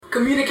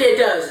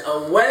Communicators,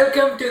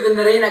 welcome to the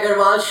Naren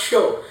Agarwal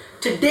show.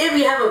 Today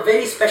we have a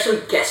very special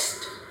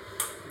guest.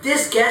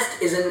 This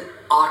guest is an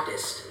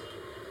artist,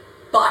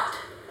 but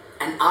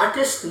an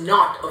artist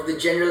not of the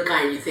general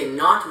kind you think,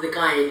 not the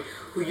kind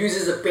who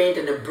uses a paint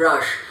and a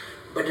brush,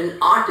 but an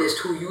artist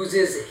who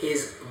uses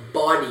his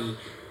body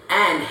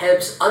and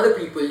helps other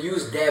people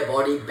use their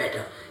body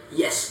better.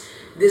 Yes,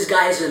 this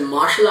guy is a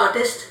martial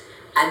artist,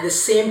 at the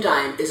same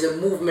time is a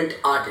movement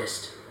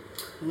artist.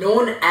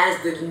 Known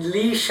as the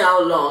Li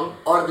Shaolong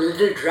or the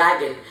Little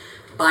Dragon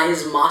by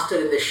his master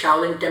in the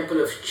Shaolin Temple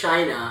of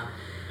China,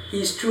 he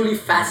is truly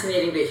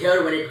fascinating to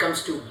hear when it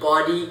comes to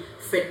body,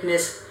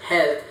 fitness,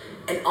 health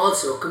and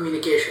also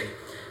communication.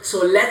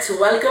 So let's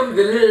welcome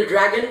the Little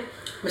Dragon,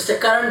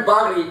 Mr. Karan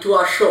Bagri, to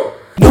our show.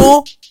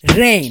 No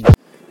rain.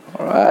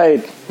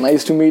 Alright,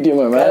 nice to meet you,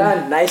 my man.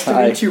 Karan, nice to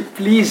meet you.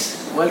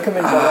 Please, welcome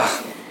in, brother.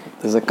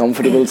 This is a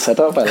comfortable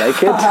setup, I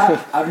like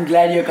it. I'm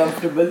glad you're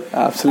comfortable.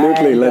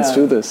 Absolutely, let's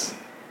do this.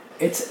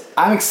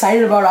 I'm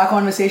excited about our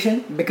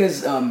conversation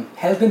because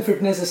health and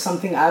fitness is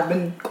something I've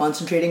been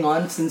concentrating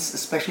on since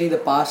especially the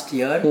past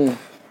year.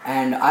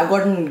 And I've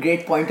gotten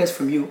great pointers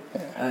from you,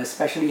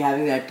 especially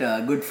having that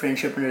good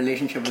friendship and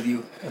relationship with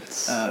you.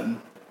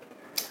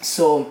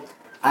 So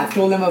I've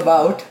told them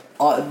about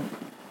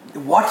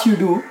what you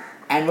do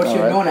and what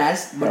you're known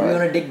as, but we're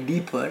going to dig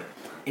deeper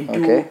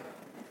into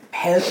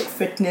health,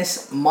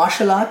 fitness,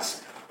 martial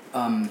arts,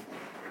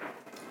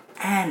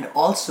 and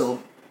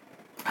also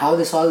how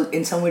this all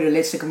in some way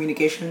relates to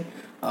communication.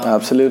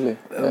 Absolutely.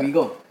 There we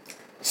go.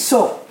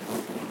 So,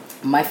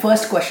 my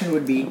first question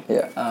would be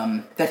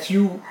that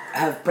you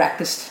have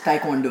practiced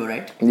Taekwondo,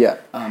 right? Yeah.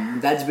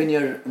 That's been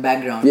your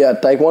background. Yeah,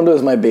 Taekwondo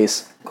is my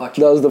base.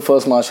 Gotcha. That was the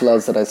first martial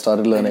arts that I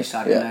started learning.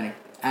 Learning.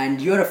 And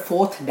you're a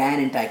fourth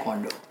Dan in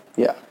Taekwondo.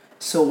 Yeah.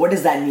 So, what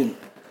does that mean?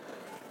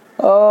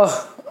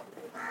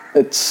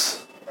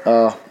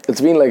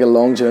 It's been like a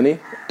long journey,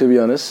 to be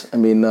honest. I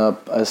mean,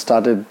 I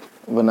started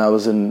when I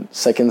was in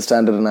second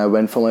standard and I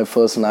went for my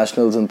first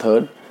nationals in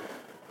third.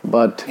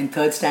 But in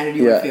third standard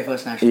you went for your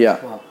first nationals?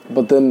 Yeah. Wow.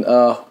 But then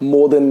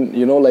more than,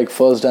 like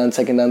first Dan,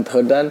 second Dan,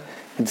 third Dan,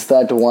 it's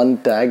that one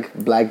tag,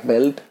 black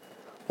belt.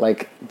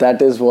 Like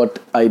that is what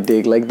I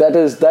dig. Like that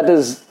is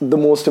the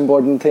most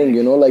important thing,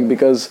 like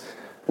because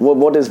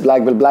what is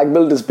black belt? Black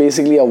belt is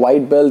basically a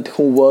white belt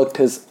who worked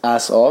his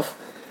ass off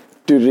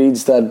to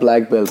reach that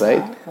black belt,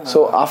 right?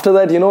 So after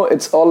that,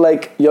 it's all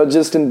like you're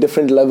just in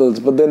different levels.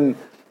 But then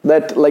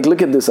that, like,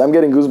 look at this. I'm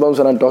getting goosebumps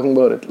when I'm talking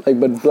about it.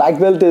 Like, but black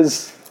belt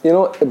is,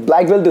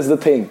 black belt is the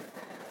thing.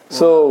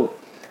 So,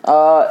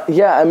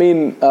 I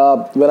mean,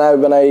 when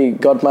I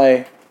got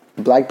my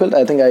black belt,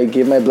 I think I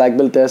gave my black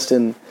belt test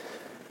in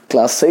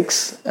class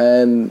 6,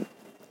 and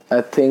I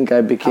think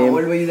I became... How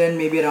old were you then?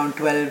 Maybe around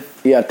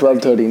 12? Yeah,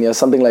 12, 13, yeah,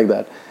 something like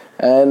that.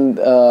 And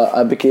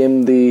I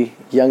became the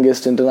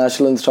youngest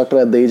international instructor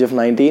at the age of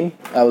 19.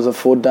 I was a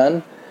 4th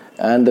Dan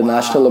and a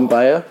national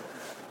umpire.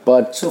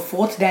 But so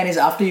 4th Dan is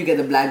after you get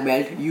the black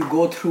belt, you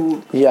go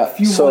through a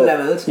few more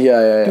levels.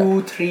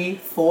 2, 3,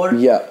 4.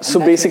 Yeah.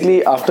 So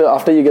basically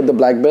after you get the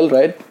black belt,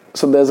 right?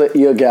 So there's a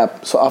year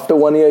gap. So after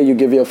 1 year you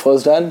give your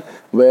first Dan,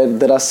 where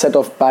there are set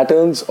of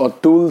patterns or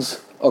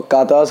tools or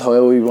katas,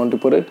 however you want to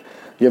put it.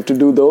 You have to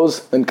do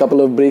those, then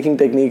couple of breaking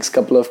techniques,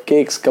 couple of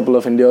kicks, couple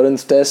of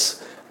endurance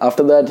tests.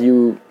 After that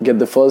you get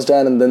the first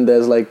Dan, and then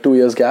there's like 2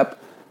 years gap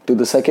to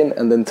the second,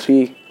 and then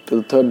 3 to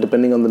the third,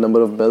 depending on the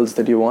number of belts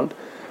that you want.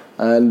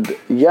 And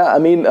I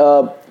mean,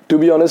 to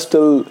be honest,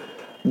 till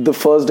the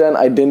first Dan,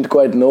 I didn't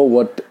quite know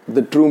what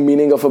the true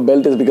meaning of a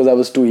belt is because I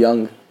was too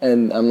young.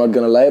 And I'm not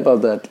going to lie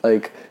about that.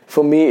 Like,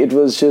 for me, it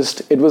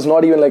was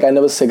not even like I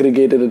never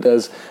segregated it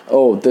as,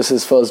 oh, this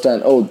is first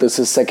Dan, oh, this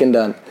is second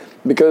Dan.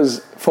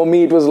 Because for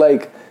me, it was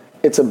like,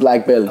 it's a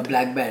black belt. A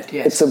black belt,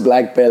 yes. It's a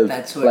black belt.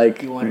 That's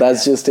what you want.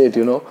 That's just it,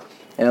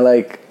 And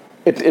like,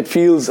 it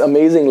feels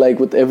amazing. Like,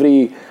 with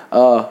every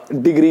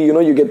degree,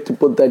 you get to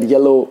put that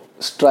yellow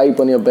stripe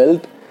on your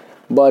belt.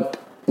 But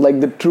like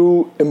the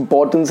true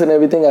importance and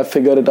everything, I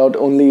figured it out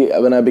only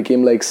when I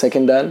became like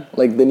second Dan.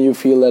 Like then you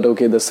feel that,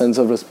 okay, the sense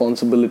of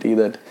responsibility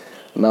that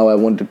now I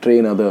want to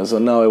train others,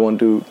 or now I want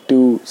to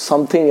do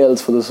something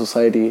else for the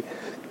society,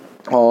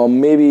 or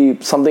maybe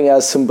something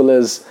as simple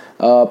as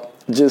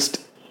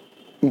just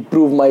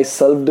improve my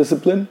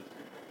self-discipline,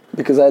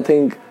 because I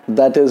think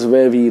that is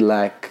where we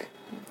lack.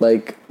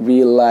 Like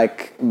we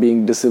lack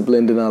being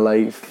disciplined in our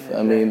life.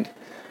 I mean,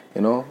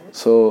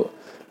 so...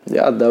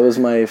 Yeah, that was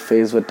my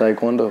phase with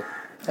Taekwondo.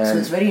 And so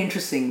it's very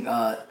interesting.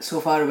 So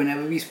far,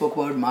 whenever we spoke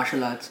about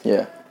martial arts,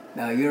 there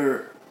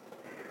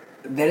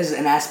is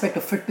an aspect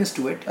of fitness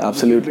to it.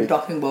 Absolutely. You've been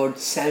talking about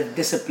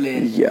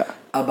self-discipline,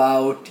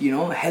 about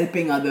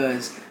helping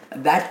others.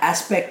 That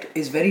aspect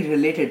is very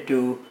related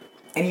to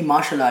any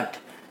martial art.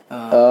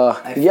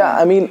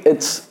 I mean,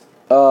 it's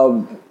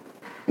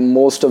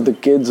most of the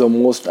kids, or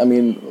most, I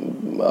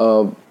mean,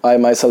 I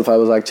myself, I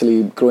was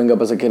actually growing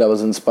up as a kid, I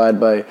was inspired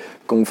by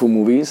Kungfu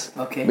movies.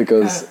 Okay.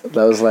 Because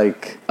that was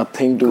like a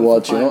thing to Kung Fu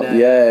watch, you know. Panda,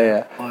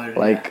 Yeah. or,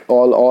 Like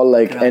all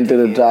like Karate Enter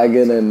the Kid,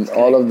 Dragon and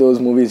all correct. of those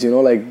movies, you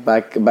know, like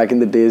back in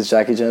the days,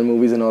 Jackie Chan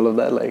movies and all of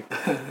that, like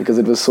because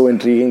it was so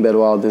intriguing that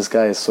wow, this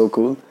guy is so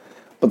cool.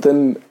 But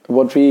then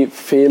what we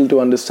fail to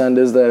understand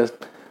is that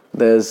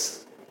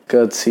there's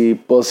courtesy,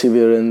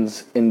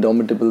 perseverance,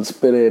 indomitable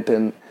spirit,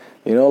 and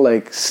you know,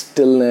 like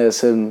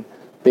stillness and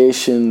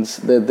patience.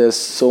 There's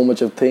so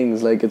much of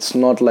things. Like it's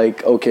not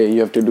like okay, you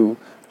have to do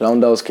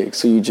roundhouse kick,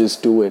 so you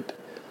just do it.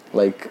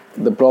 Like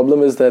the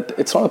problem is that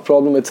it's not a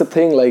problem; it's a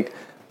thing. Like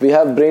we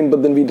have brain,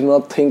 but then we do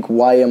not think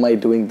why am I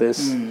doing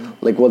this?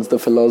 Like what's the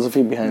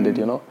philosophy behind it?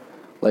 You know,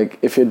 like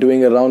if you're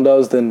doing a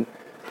roundhouse, then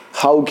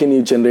how can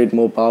you generate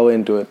more power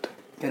into it?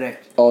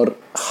 Correct. Or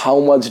how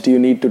much do you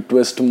need to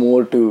twist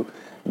more to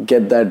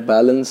get that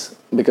balance?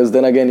 Because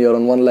then again, you're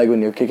on one leg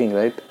when you're kicking,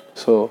 right?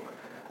 So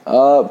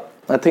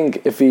I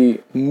think if we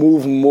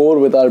move more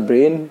with our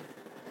brain,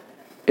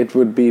 it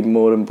would be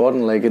more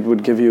important. Like it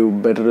would give you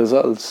better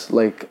results.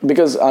 Like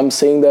because I'm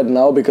saying that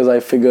now because I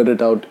figured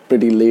it out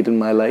pretty late in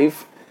my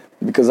life.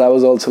 Because I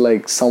was also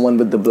like someone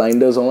with the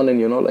blinders on, and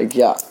you know, like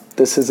yeah,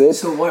 this is it.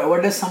 So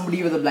what does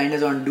somebody with the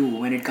blinders on do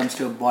when it comes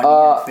to body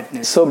and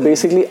fitness? So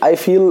basically, I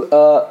feel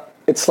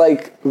it's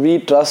like we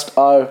trust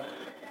our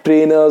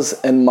trainers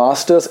and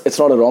masters. It's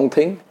not a wrong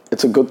thing.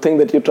 It's a good thing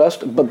that you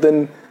trust. But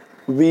then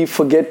we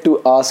forget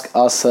to ask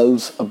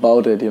ourselves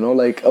about it. You know,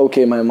 like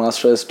okay, my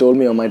master has told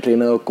me, or my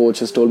trainer or coach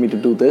has told me to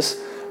do this,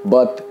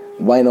 but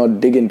why not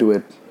dig into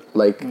it?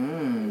 Like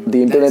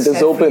the internet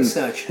is open.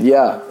 Research.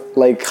 Yeah.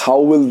 Like how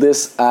will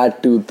this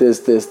add to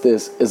this?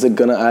 Is it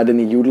gonna add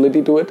any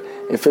utility to it?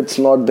 If it's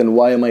not, then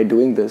why am I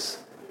doing this?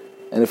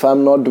 And if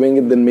I'm not doing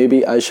it, then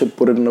maybe I should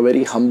put it in a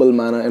very humble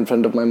manner in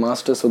front of my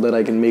master so that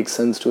I can make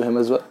sense to him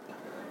as well.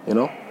 You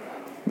know?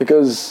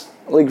 Because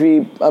like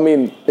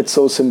it's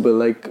so simple.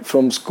 Like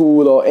from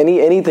school or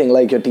anything,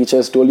 like your teacher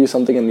has told you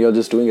something and you're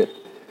just doing it.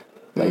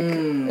 Like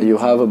you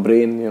have a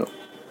brain, you know.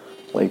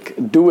 Like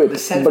do it. The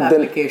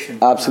self-application.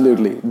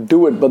 Absolutely.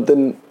 Do it, but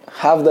then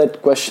have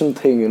that question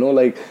thing, you know,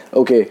 like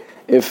okay,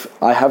 if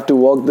I have to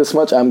walk this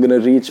much, I'm gonna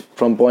reach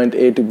from point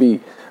A to B.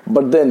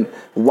 But then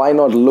why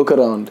not look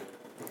around?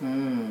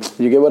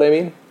 You get what I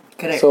mean?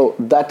 Correct. So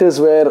that is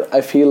where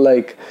I feel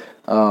like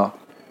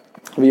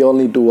we all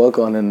need to work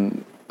on,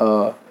 and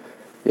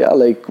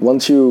like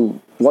once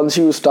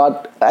you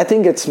start, I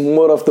think it's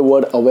more of the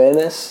word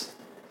awareness.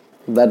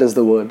 That is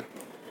the word.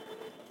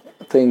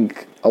 I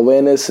think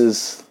awareness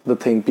is the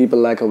thing. People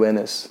lack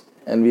awareness,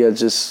 and we are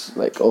just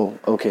like, oh,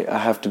 okay, I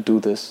have to do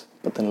this.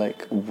 But then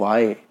like,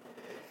 why?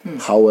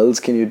 How else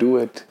can you do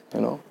it?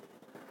 You know?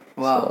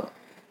 Wow. So,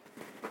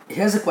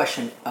 here's a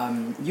question.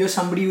 You're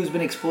somebody who's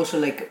been exposed to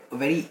like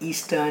very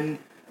Eastern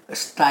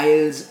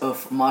styles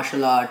of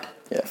martial art,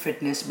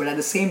 fitness, but at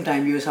the same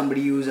time, you're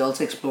somebody who's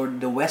also explored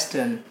the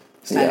Western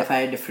style. If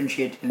I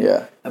differentiate in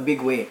a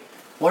big way,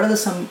 what are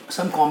some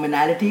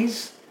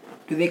commonalities?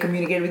 Do they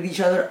communicate with each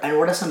other, and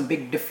what are some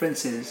big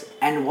differences?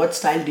 And what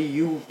style do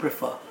you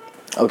prefer?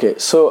 Okay,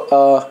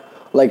 so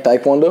like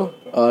Taekwondo.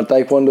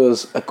 Taekwondo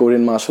is a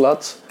Korean martial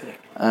arts, Correct.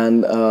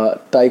 And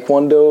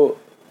Taekwondo,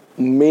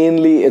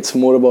 mainly it's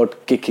more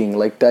about kicking.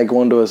 Like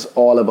Taekwondo is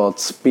all about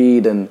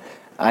speed and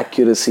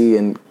accuracy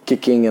and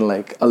kicking, and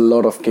like a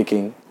lot of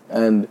kicking.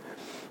 And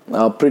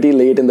pretty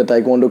late in the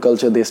Taekwondo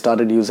culture, they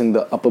started using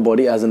the upper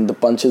body, as in the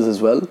punches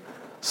as well.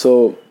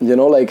 So you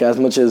know, like as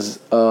much as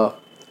a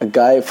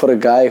guy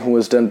who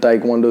has done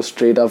Taekwondo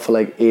straight up for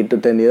like 8 to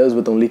 10 years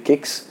with only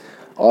kicks,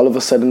 all of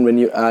a sudden when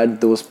you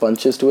add those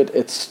punches to it,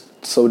 it's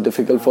so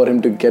difficult for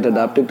him to get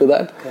adapted to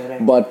that.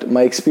 Correct. But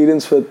my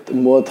experience with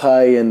Muay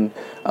Thai and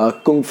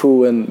Kung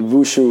Fu and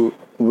Wushu,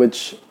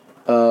 which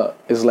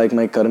is like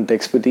my current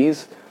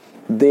expertise,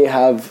 they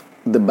have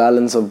the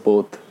balance of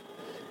both.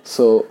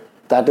 So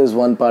that is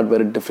one part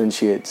where it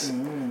differentiates.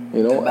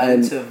 You know, the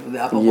balance of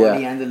the upper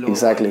body and the lower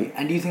body.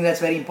 And do you think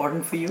that's very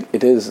important for you?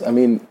 It is. I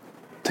mean,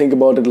 think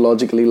about it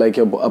logically. Like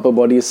your upper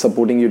body is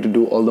supporting you to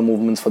do all the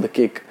movements for the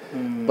kick,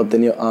 but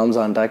then your arms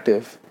aren't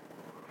active.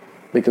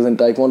 Because in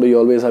Taekwondo, you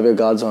always have your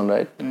guards on,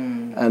 right?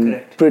 And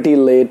correct. Pretty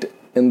late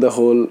in the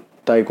whole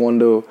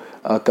Taekwondo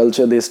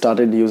culture, they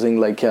started using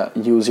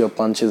use your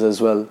punches as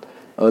well.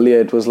 Earlier,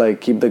 it was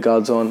like keep the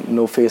guards on,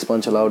 no face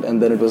punch allowed,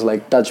 and then it was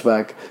like touch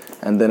back,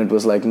 and then it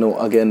was like no,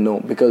 again no,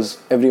 because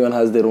everyone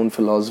has their own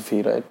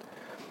philosophy, right?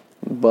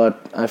 But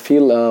I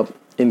feel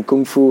in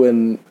Kung Fu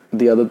and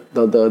the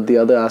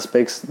other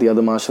aspects, the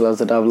other martial arts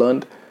that I've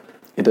learned,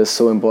 it is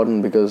so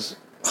important because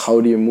how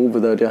do you move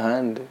without your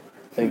hand?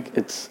 Like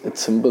it's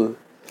simple.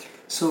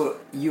 So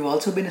you've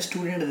also been a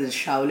student at the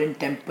Shaolin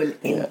Temple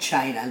in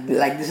China.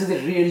 Like this is the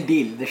real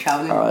deal. The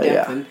Shaolin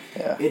Temple.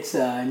 It's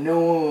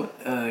no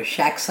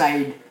shack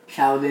side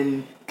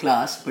Shaolin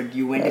class, but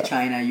you went to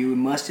China. You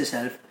immersed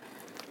yourself.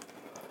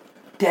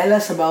 Tell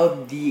us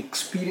about the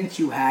experience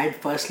you had.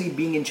 Firstly,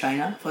 being in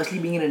China. Firstly,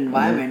 being in an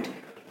environment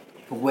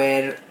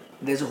where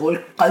there's a whole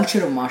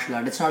culture of martial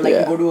art. It's not like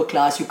Yeah. you go to a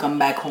class, you come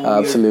back home,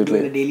 Absolutely.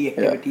 you're doing the daily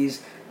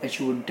activities that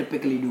you would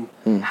typically do.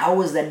 How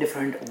was that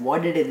different?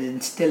 What did it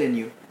instill in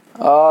you?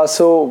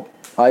 So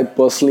I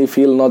personally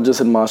feel not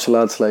just in martial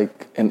arts,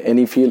 like in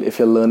any field, if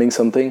you're learning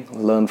something,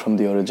 learn from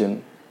the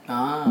origin.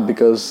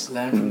 Because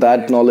learn from the that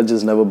origin. knowledge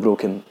is never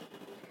broken.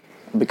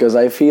 Because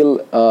I feel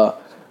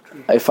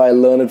if I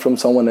learn it from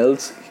someone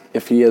else,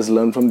 if he has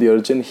learned from the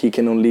origin, he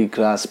can only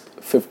grasp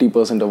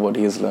 50% of what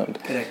he has learned.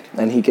 Correct.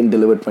 And he can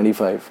deliver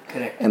 25.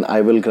 Correct. And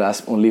I will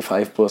grasp only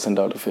 5%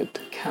 out of it.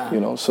 Yeah.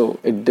 You know, so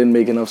it didn't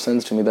make enough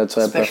sense to me. That's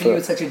why Especially I prefer.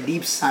 with such a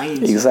deep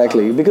science.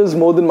 Exactly. Because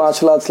more than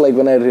martial arts, like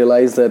when I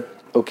realized that,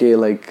 okay,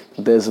 like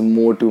there's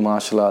more to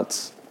martial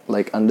arts,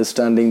 like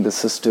understanding the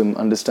system,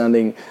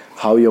 understanding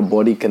how your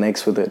body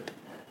connects with it.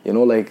 You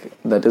know, like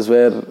that is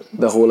where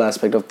the whole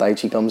aspect of Tai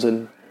Chi comes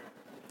in.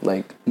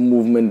 Like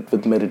movement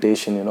with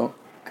meditation, you know,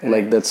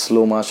 like that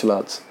slow martial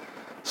arts.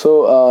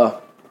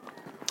 So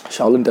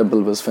Shaolin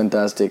Temple was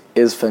fantastic,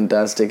 is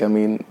fantastic. I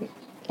mean,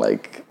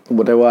 like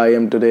whatever I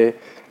am today,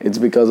 it's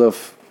because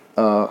of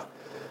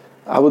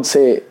I would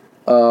say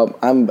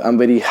I'm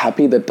very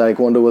happy that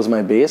Taekwondo was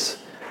my base.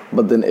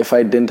 But then if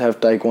I didn't have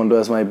Taekwondo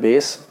as my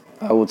base,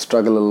 I would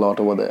struggle a lot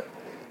over there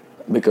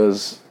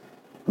because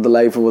the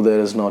life over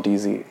there is not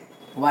easy.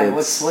 Why?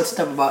 It's- What's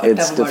tough about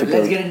it's it? Let's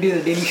difficult. get into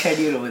the daily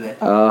schedule over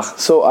there.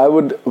 So I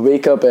would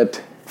wake up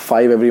at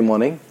 5 every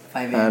morning.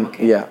 5 a.m., And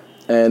okay. yeah,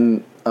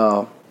 and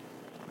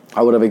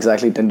I would have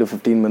exactly 10 to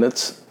 15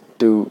 minutes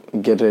to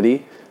get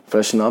ready,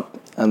 freshen up,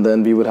 and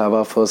then we would have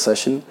our first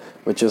session,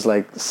 which is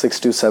like 6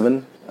 to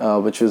 7,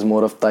 which is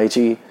more of Tai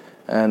Chi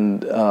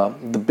and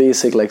the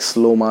basic like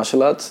slow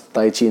martial arts,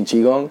 Tai Chi and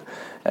Qigong.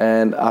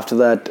 And after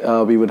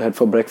that, we would head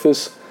for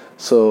breakfast.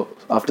 So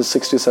after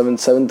 6 to 7,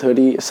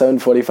 7:30,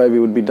 7:45, we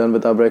would be done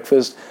with our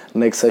breakfast.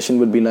 Next session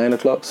would be 9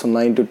 o'clock. So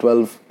 9 to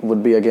 12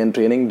 would be again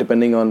training,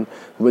 depending on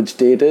which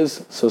day it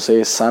is. So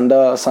say Sanda.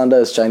 Sanda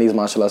is Chinese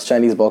martial arts,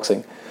 Chinese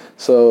boxing.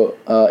 So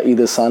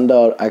either Sanda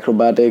or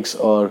acrobatics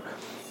or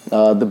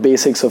the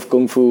basics of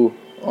Kungfu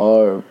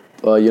or,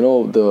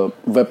 the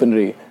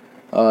weaponry.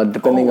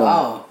 Depending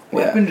wow. on...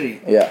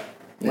 Weaponry. Yeah.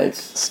 Like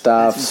That's-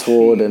 staff, that's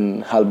sword intriguing.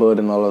 and halberd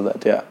and all of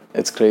that. Yeah,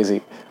 it's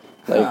crazy.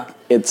 Like, Huh.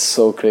 it's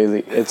so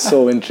crazy. It's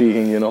so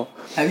intriguing, you know.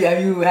 Have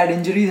you had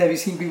injuries? Have you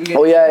seen people get?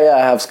 Oh yeah,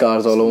 I have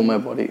scars all over my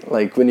body.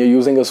 Like when you're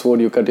using a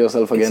sword, you cut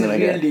yourself again a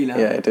and real again. deal, huh?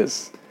 Yeah, it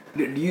is.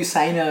 Do you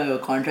sign a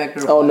contract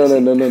or? A Oh no,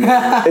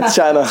 policy? it's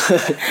China.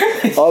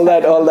 all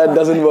that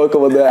doesn't work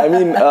over there. I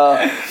mean,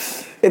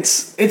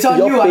 it's on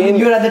your you. I mean, pain.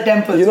 you're at the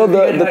temple. You know, so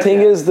you get the hurt, thing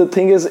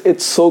yeah. is,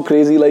 it's so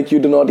crazy. Like you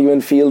do not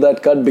even feel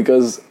that cut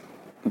because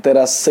there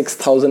are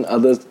 6,000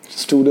 other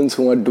students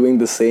who are doing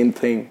the same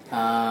thing,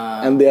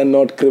 and they are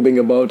not cribbing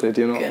about it.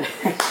 You know.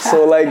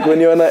 So like when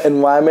you're in an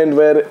environment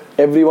where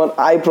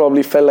I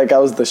probably felt like I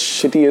was the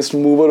shittiest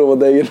mover over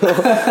there. You know,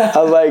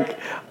 I was like,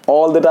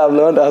 all that I've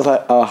learned, I was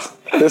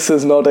like, this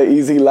is not an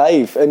easy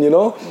life, and you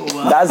know,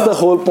 that's the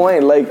whole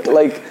point.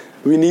 Like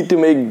we need to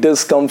make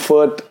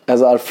discomfort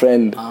as our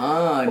friend.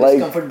 Like,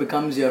 Discomfort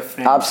becomes your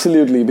friend.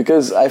 Absolutely,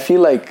 because I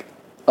feel like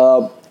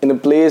in a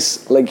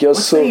place like you're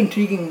What's so... very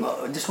intriguing,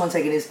 just 1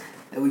 second, is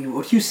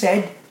what you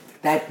said,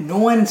 that no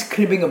one's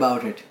cribbing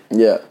about it.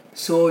 Yeah,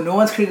 So no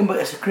one's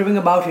cribbing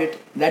about it.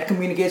 That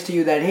communicates to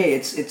you that hey,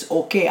 it's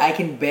okay. I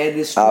can bear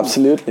this too.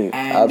 Absolutely,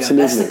 And absolutely.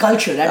 that's the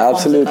culture. That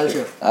Absolutely, forms the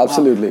culture.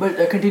 absolutely. Wow.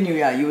 But continue.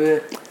 Yeah, you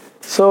were.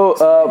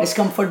 so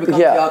Discomfort becomes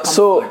your comfort.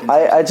 So in some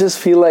I just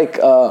feel like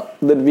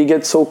that we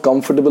get so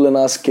comfortable in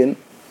our skin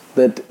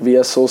that we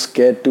are so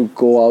scared to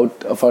go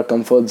out of our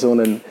comfort zone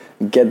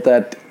and get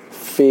that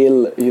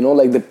fail, you know,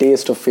 like the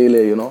taste of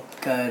failure, you know.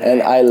 Correct.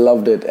 And I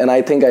loved it, and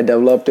I think I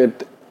developed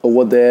it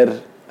over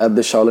there at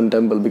the Shaolin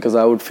Temple because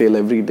I would fail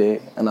every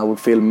day and I would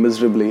fail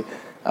miserably.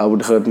 I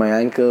would hurt my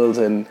ankles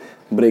and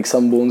break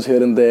some bones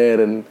here and there,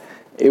 and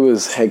it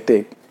was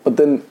hectic. But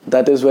then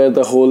that is where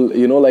the whole,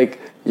 you know, like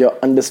you're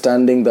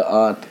understanding the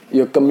art,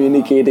 you're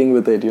communicating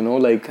with it, you know,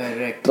 like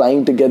Correct.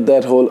 trying to get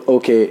that whole,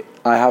 okay,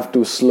 I have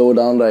to slow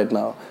down right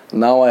now.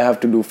 Now I have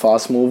to do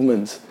fast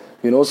movements,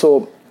 you know.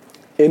 So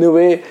in a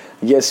way,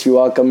 yes, you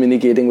are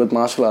communicating with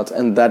martial arts,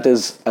 and that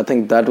is, I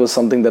think that was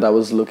something that I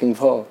was looking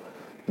for.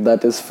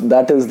 That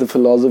is the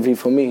philosophy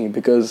for me,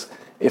 because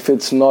if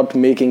it's not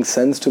making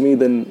sense to me,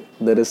 then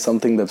there is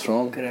something that's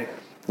wrong. Correct.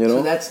 You know?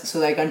 So that's so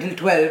like until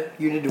 12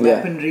 you did Yeah.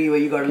 weaponry where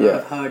you got a lot Yeah.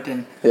 of hurt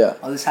and Yeah.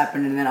 all this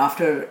happened, and then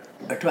after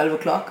 12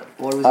 o'clock,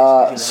 what was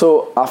your schedule?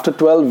 So after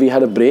 12, we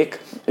had a break.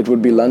 It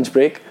would be lunch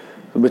break,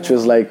 which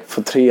was like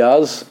for 3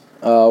 hours,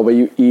 where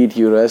you eat,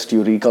 you rest,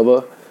 you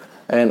recover.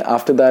 And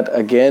after that,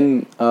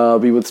 again,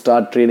 we would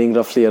start training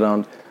roughly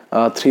around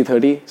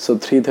 3:30. So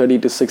 3:30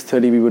 to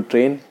 6:30 we would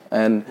train,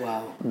 and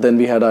Wow. then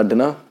we had our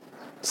dinner.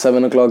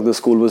 7 o'clock the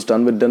school was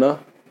done with dinner,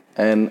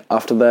 and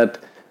after that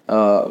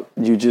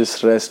you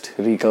just rest,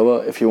 recover.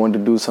 If you want to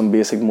do some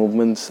basic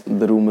movements,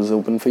 the room is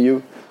open for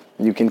you.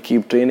 You can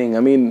keep training. I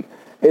mean,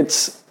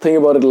 think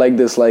about it like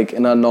this, like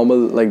in our normal,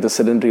 like the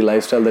sedentary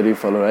lifestyle that we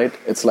follow, right?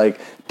 It's like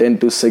 10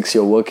 to 6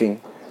 you're working.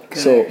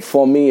 So Correct.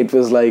 for me, it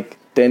was like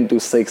 10 to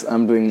 6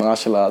 I'm doing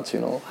martial arts, you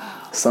know.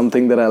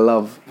 something that I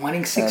love.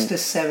 Morning 6 And- to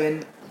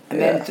 7, and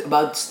Yeah. then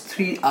about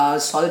 3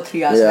 hours, solid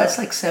 3 hours. Yeah. That's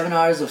like 7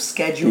 hours of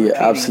scheduled Yeah,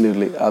 training.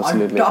 absolutely,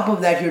 absolutely. On top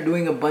of that, you're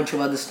doing a bunch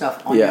of other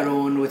stuff on Yeah. your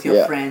own with your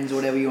Yeah. friends,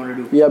 whatever you want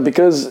to do. Yeah,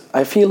 because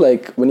I feel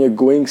like when you're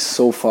going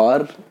so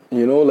far,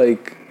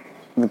 like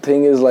the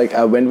thing is like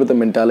I went with the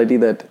mentality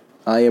that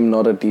I am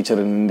not a teacher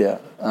in India.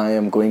 I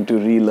am going to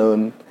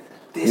relearn.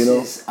 This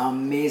is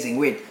amazing.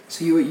 Wait,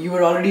 so you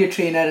were already a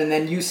trainer, and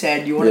then you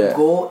said you want to Yeah.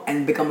 go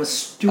and become a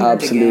student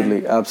Absolutely,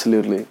 again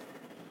absolutely,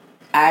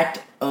 at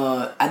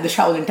the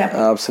Shaolin Temple,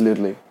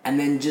 absolutely. and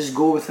then just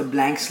go with a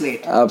blank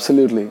slate.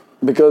 Absolutely,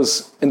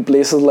 because in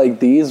places like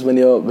these, when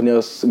you're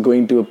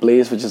going to a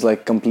place which is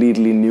like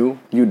completely new,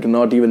 you do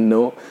not even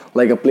know,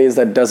 like a place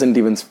that doesn't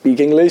even speak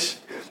English,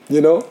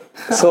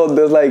 so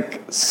there's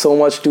like so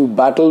much to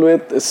battle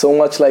with, so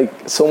much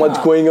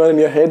going on in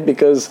your head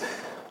because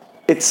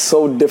it's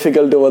so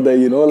difficult over there,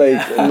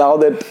 like now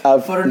that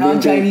I've For a been to-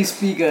 non-Chinese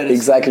speaker.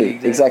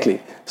 Exactly.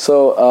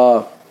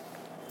 So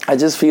I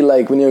just feel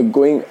like when you're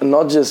going,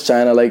 not just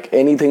China, like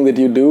anything that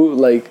you do,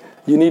 like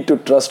you need to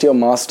trust your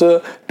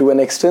master to an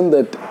extent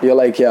that you're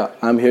like, yeah,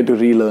 I'm here to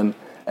relearn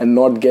and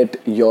not get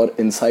your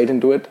insight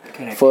into it.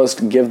 Correct.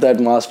 First, give that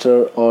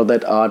master or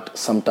that art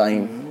some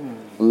time.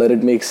 Let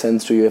it make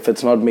sense to you. If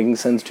it's not making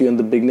sense to you in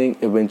the beginning,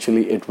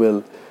 eventually it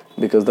will,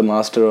 because the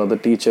master or the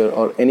teacher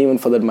or anyone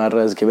for that matter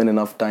has given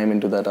enough time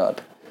into that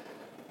art.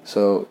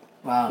 So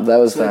Wow. that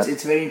was so that.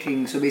 It's very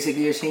intriguing. So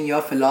basically you're saying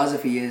your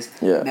philosophy is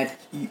Yeah. that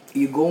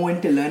you go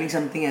into learning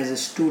something as a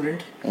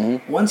student.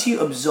 Mm-hmm. Once you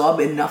absorb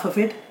enough of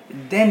it,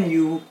 then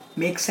you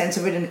make sense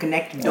of it and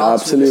connect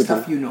dots Absolutely. with the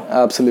stuff you know.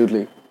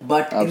 Absolutely.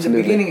 But in the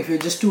Absolutely. beginning, if you're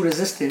just too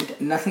resistant,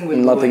 nothing will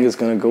Nothing go in. is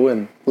gonna go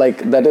in.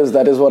 Like that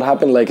is what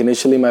happened. Like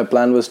initially my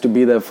plan was to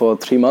be there for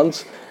 3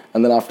 months,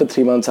 and then after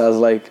 3 months I was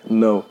like,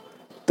 no,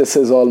 this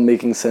is all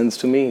making sense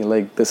to me.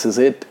 Like this is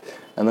it.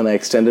 And then I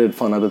extended it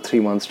for another 3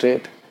 months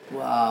straight.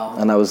 Wow.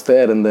 And I was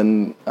there, and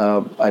then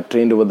I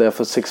trained over there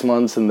for 6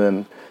 months, and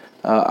then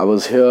I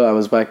was here. I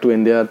was back to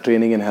India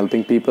training and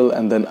helping people,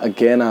 and then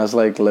again I was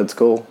like, let's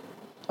go,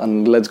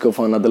 and let's go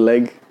for another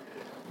leg.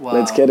 Wow.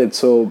 Let's get it.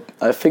 So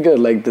I figured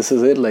like this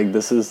is it. Like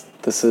this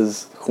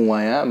is who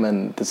I am,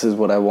 and this is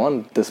what I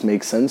want. This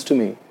makes sense to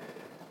me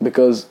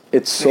because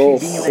it's Especially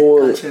so being in whole.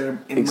 that culture,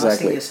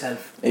 immersing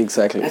yourself.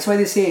 Exactly. That's why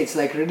they say it's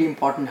like really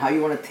important how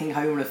you want to think,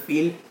 how you want to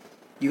feel.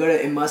 You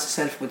gotta immerse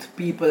yourself with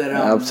people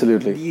around.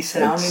 Absolutely. The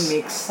surrounding It's-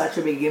 makes such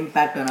a big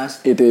impact on us.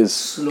 It is.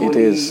 Slowly, It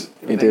is.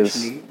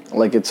 eventually.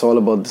 Like it's all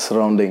about the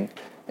surrounding.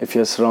 If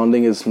your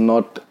surrounding is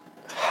not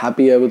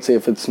happy, I would say,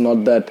 if it's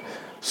not that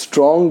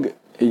strong,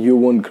 you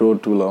won't grow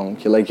too long.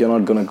 You're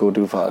not gonna go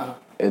too far.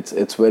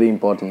 It's very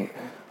important.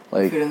 If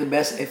Like you're in the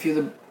best, if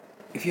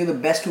you're the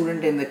best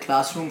student in the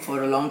classroom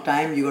for a long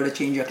time, you gotta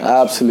change your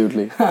classroom.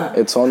 absolutely,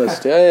 it's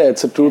honest. Yeah,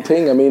 it's a true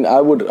thing. I mean,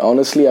 I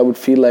would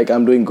feel like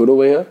I'm doing good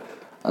over here,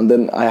 and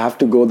then I have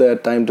to go there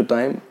time to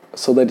time.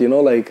 So that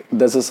like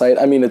there's a side.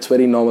 I mean, it's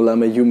very normal.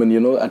 I'm a human.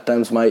 At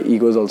times my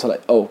ego is also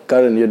like, oh,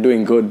 Karan, you're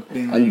doing good,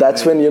 Doing really and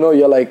that's good. when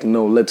you're like,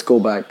 no, let's go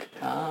back.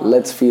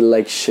 Let's feel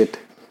like shit.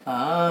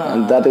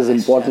 And that is that's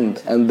important.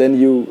 talented. And then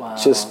you Wow.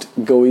 just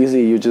go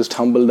easy. You just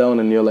humble down,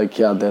 and you're like,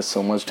 yeah, there's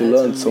so much to That's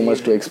learn, so much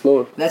to amazing.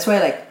 explore. That's why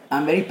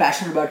I'm very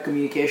passionate about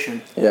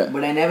communication. Yeah.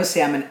 But I never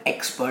say I'm an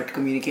expert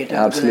communicator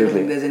because I Absolutely. don't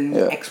think there's any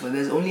Yeah. expert.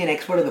 There's only an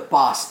expert of the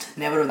past,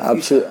 never of the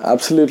future.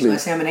 Absolutely. So I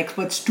say I'm an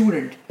expert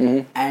student,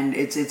 and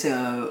it's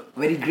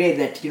very great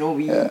that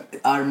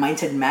our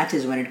mindset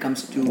matches when it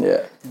comes to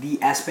Yeah. the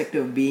aspect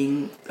of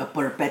being a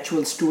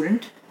perpetual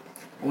student.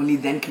 Only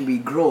then can we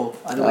grow.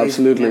 Otherwise,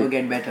 Absolutely. we never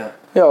get better.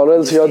 Yeah, or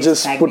else Just you're stay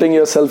just stagnated. putting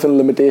yourself in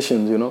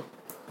limitations. You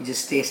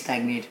just stay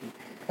stagnated.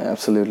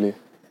 Absolutely.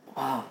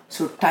 Wow.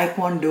 So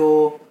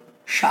Taekwondo,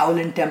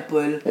 Shaolin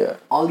Temple, Yeah.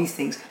 all these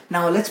things.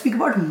 Now let's speak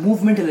about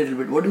movement a little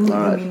bit. What do you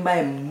Alright. mean by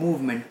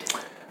movement?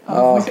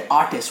 Movement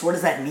artist. What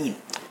does that mean?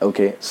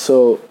 Okay,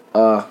 so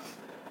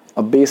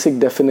a basic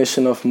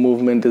definition of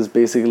movement is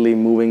basically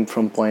moving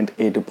from point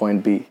A to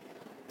point B.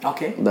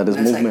 Okay. That is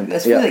That's movement.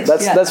 That's yeah,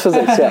 physics. that's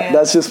physics. Yeah, Yeah.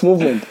 that's just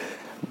movement.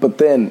 But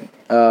then,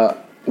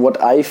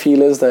 what I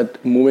feel is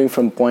that moving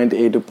from point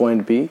A to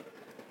point B,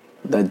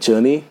 that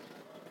journey,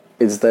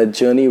 it's that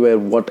journey where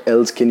what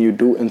else can you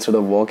do instead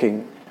of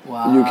walking?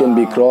 Wow. You can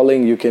be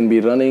crawling, you can be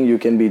running, you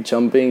can be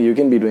jumping, you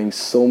can be doing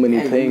so many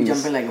Yeah, you can be things.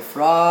 jumping like a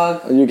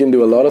frog. You can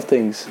do a lot of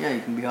things. Yeah,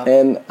 you can be hopping.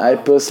 And I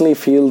personally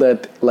feel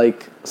that,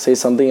 like, say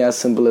something as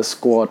simple as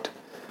squat,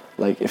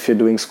 like if you're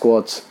doing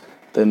squats,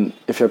 then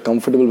if you're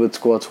comfortable with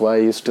squats, why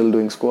are you still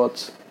doing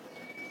squats?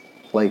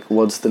 Like,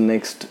 what's the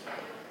next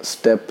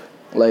step?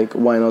 Like,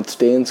 why not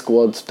stay in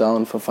squats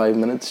down for 5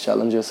 minutes,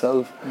 challenge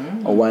yourself?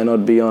 Or why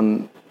not be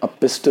on a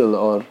pistol,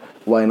 or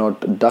why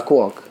not duck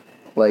walk?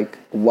 Like,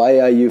 why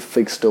are you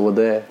fixed over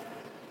there?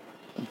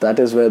 That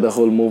is where the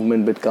whole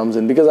movement bit comes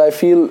in, because I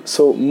feel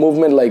so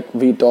movement, like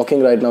we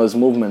talking right now, is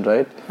movement,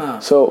 right?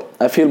 So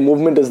I feel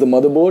movement is the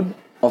motherboard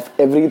of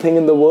everything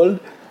in the world,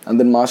 and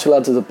then martial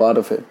arts is a part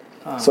of it.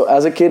 So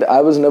as a kid,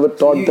 I was never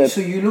taught that.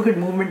 So you look at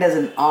movement as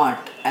an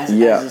art, as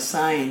Yeah. a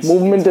science.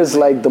 Movement is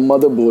like the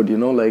motherboard,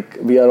 like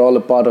we are all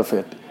a part of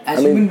it.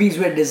 As human beings,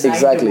 we're designed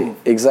exactly, to move.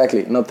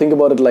 Exactly. Now think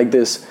about it like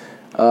this,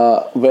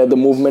 where the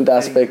movement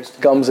aspect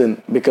comes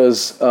in.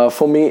 Because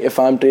for me, if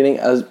I'm training,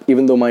 as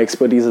even though my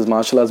expertise is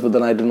martial arts, but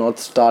then I do not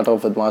start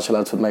off with martial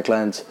arts with my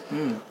clients.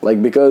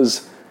 Like,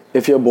 because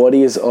if your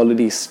body is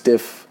already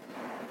stiff,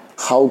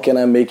 how can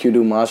I make you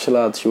do martial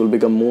arts? You will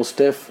become more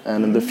stiff,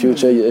 and in the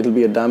future, it'll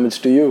be a damage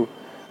to you,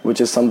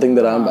 which is something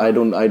that I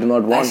do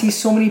not want. I see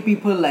so many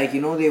people, like,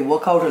 they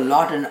work out a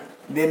lot and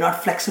they're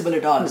not flexible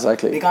at all.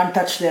 Exactly. They can't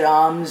touch their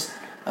arms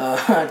to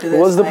their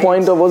What's the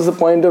sides. what's the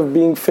point of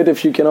being fit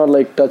if you cannot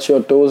like touch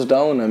your toes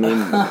down? I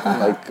mean,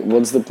 like,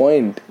 what's the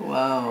point?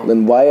 Wow.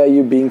 Then why are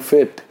you being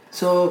fit?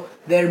 So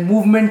their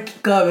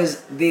movement curve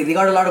is, they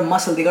got a lot of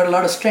muscle, they got a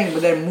lot of strength,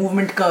 but their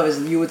movement curve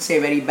is, you would say,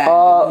 very bad.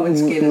 The movement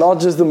scale is... Not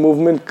just the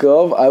movement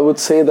curve, I would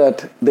say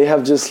that they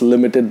have just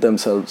limited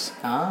themselves.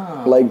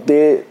 Like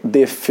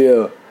they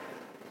fear.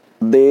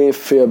 They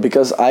fear,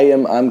 because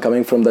I'm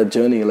coming from that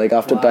journey. Like,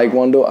 after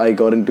Taekwondo, I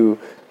got into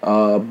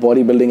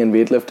bodybuilding and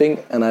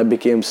weightlifting, and I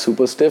became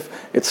super stiff.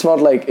 It's not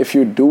like if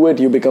you do it,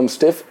 you become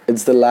stiff.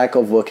 It's the lack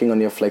of working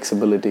on your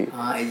flexibility.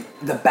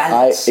 The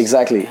balance.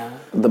 Exactly. Yeah.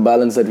 The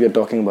balance that we are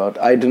talking about.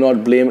 I do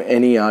not blame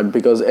any art,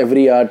 because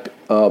every art,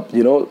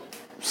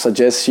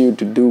 suggests you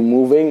to do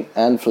moving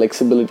and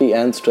flexibility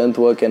and strength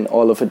work and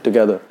all of it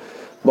together.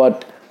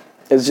 But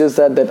it's just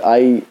that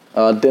I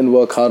didn't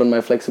work hard on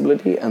my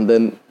flexibility, and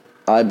then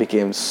I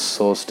became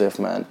so stiff,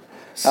 man.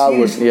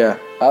 Seriously?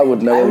 I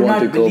would never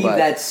want to go back. I would not believe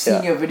that,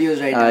 seeing your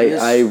videos right now.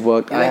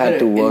 I had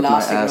to work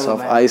my ass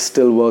off. I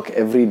still work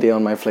every day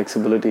on my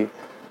flexibility,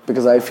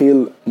 because I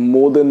feel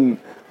more than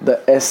the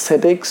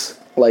aesthetics,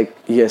 like,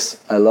 yes,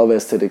 I love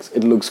aesthetics.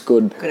 It looks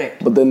good.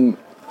 Correct. But then,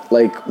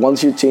 like,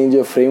 once you change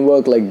your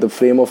framework, like the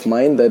frame of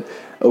mind that,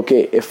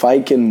 okay, if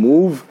I can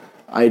move,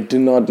 I do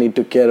not need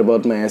to care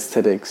about my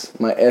aesthetics.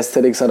 My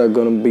aesthetics are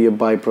going to be a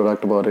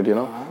byproduct about it,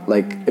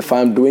 Like, if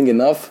I'm doing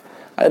enough,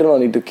 I do not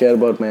need to care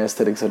about my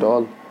aesthetics at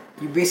all.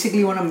 You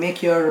basically want to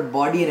make your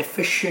body an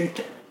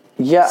efficient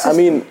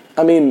system.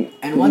 I mean...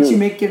 And once you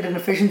make it an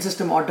efficient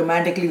system,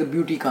 automatically the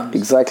beauty comes.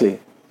 Exactly.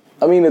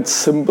 I mean, it's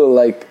simple.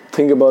 Like,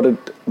 think about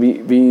it.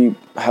 We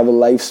have a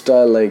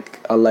lifestyle, like,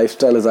 our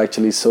lifestyle is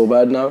actually so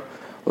bad now.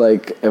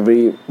 Like,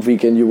 every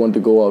weekend you want to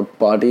go out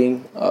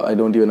partying. I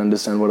don't even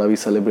understand what are we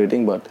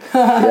celebrating, but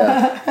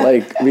yeah.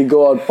 Like, we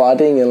go out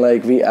partying and,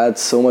 like, we add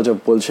so much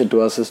of bullshit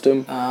to our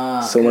system.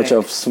 Much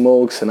of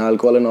smokes and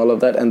alcohol and all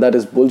of that. And that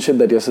is bullshit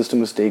that your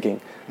system is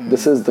taking.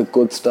 This is the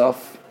good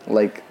stuff.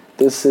 Like,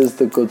 this is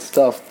the good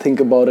stuff.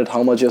 Think about it,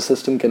 how much your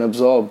system can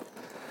absorb,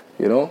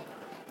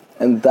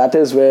 And that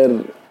is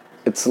where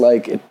it's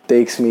like, it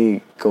takes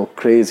me go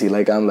crazy.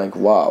 Like, I'm like,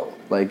 wow,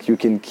 like, you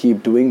can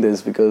keep doing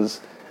this,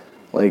 because...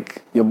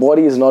 like, your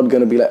body is not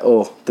going to be like,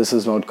 oh, this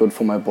is not good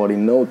for my body.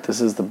 No,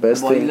 this is the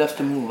best thing. Body loves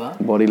to move, huh?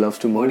 Body loves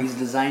to move. Body's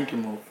designed to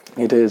move.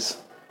 It is.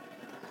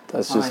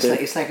 That's just it.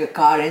 It's like a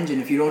car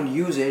engine. If you don't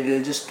use it,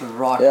 it'll just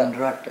rot and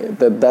rut.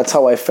 That's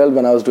how I felt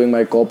when I was doing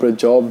my corporate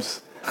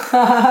jobs.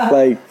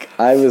 Like,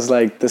 I was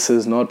like, this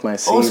is not my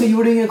scene. Also, you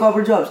were doing your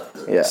corporate jobs.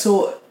 Yeah.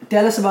 So,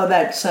 tell us about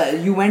that. So,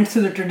 you went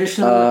through the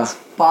traditional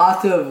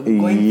path of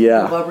going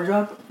through a corporate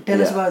job?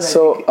 Tell us about that.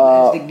 So,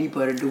 let's dig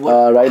deeper into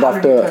what.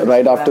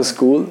 Right after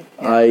school,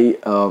 I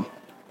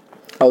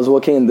was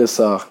working in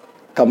this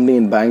company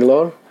in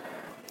Bangalore.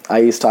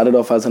 I started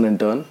off as an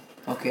intern,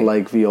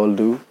 like we all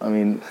do. I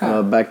mean,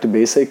 back to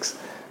basics,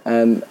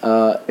 and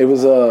it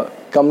was a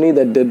company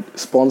that did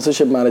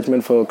sponsorship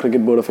management for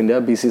Cricket Board of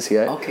India,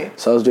 BCCI.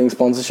 So I was doing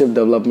sponsorship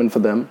development for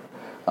them,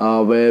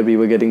 where we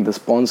were getting the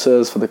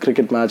sponsors for the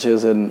cricket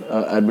matches and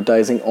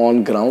advertising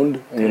on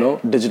ground.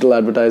 Digital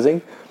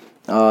advertising.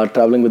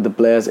 Traveling with the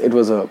players. It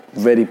was a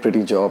very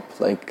pretty job.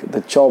 Like,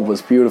 the job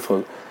was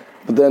beautiful.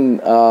 But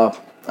then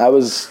I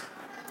was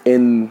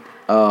in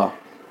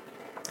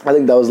I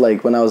think that was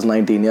like when I was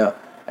 19,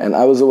 and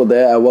I was over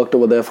there. I worked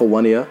over there for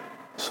 1 year.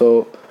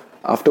 So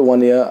after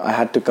 1 year, I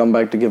had to come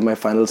back to give my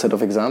final set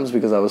of exams,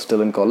 because I was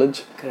still in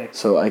college.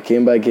 So I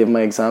came back, gave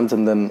my exams,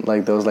 and then,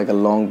 like, there was like a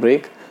long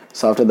break.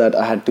 So after that,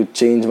 I had to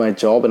change my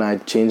job, and I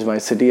changed my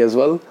city as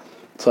well.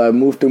 So I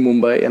moved to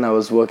Mumbai, and I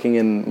was working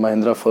in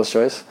Mahindra First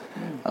Choice.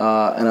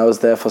 And I was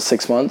there for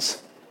 6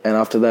 months, and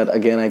after that,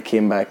 again, I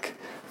came back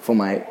for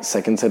my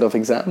second set of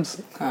exams,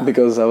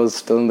 because I was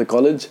still in the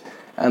college.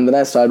 And then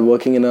I started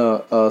working in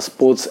a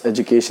sports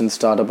education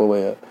startup over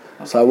here.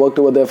 So I worked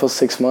over there for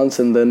 6 months,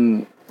 and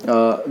then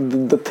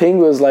the thing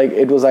was, like,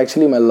 it was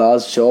actually my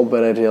last job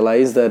where I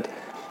realized that,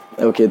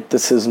 okay,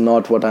 this is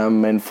not what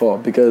I'm meant for,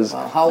 because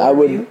how old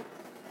were you?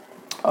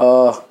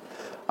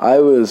 I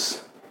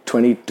was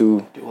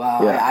 22.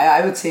 Wow.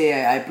 I would say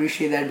I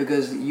appreciate that,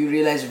 because you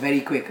realized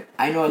very quick.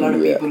 I know a lot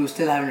of people who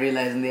still haven't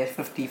realized, and they're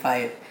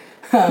 55.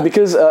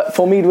 Because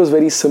for me it was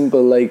very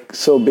simple. Like,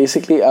 so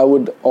basically I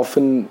would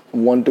often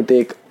want to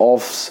take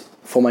offs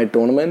for my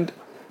tournament.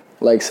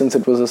 Like, since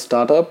it was a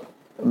startup,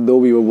 though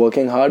we were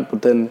working hard,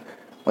 but then,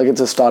 like,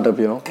 it's a startup,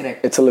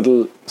 Correct. It's a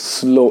little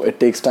slow. It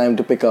takes time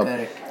to pick up.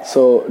 Correct.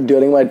 So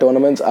during my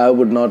tournaments, I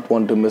would not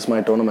want to miss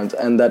my tournaments,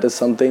 and that is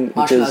something which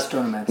Martial is arts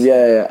tournaments.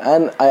 yeah.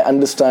 And I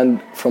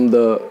understand from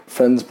the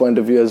friend's point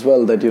of view as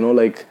well that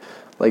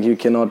like you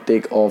cannot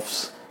take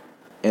offs,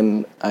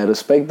 and I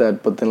respect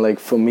that. But then like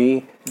for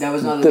me, that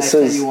was not the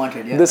lifestyle you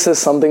wanted. Yeah. this is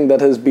something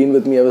that has been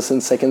with me ever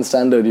since second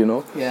standard.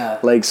 Yeah.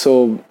 Like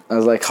so, I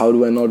was like, how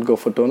do I not go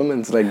for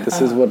tournaments? Like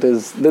this is what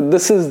is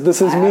this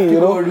is me.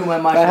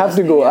 I have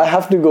to go. I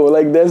have to go.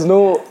 Like there's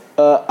no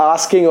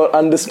asking or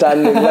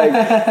understanding. Like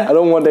I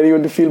don't want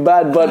anyone to feel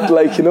bad, but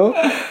like so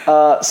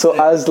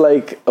I was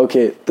like,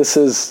 okay, this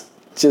is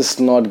just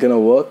not gonna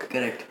work.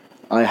 Correct.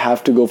 I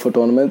have to go for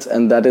tournaments,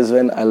 and that is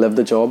when I left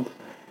the job.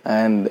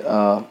 And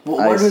what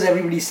was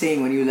everybody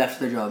saying when you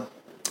left the job?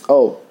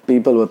 Oh,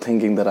 people were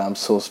thinking that I'm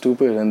so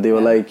stupid, and they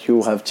were like,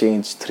 you have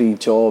changed 3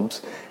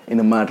 jobs in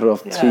a matter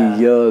of 3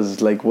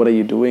 years. Like, what are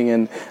you doing?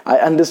 And I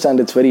understand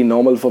it's very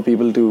normal for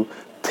people to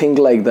think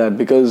like that,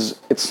 because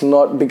it's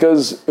not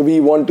because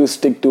we want to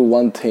stick to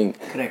one thing.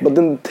 Correct. But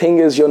then the thing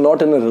is, you're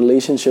not in a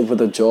relationship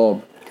with a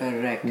job.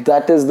 Correct.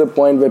 That is the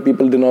point where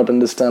people do not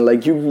understand.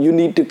 Like you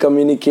need to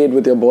communicate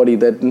with your body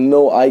that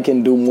no, I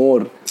can do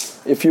more.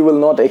 If you will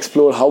not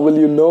explore, how will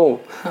you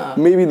know?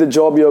 Maybe the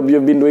job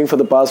you've been doing for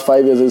the past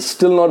 5 years is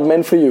still not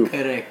meant for you.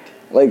 Correct.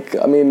 Like,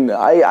 I mean,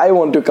 I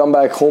want to come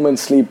back home and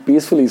sleep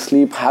peacefully,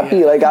 sleep happy.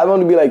 Yeah. Like, I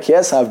want to be like,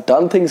 yes, I've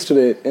done things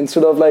today.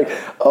 Instead of like,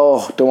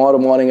 oh, tomorrow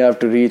morning I have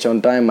to reach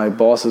on time. My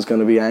boss is going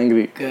to be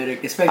angry.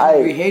 Correct.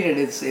 Especially if we hate it,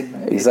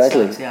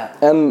 exactly. It sucks, yeah.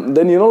 And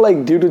then,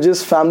 like, due to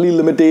just family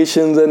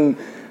limitations and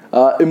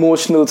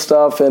emotional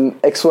stuff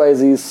and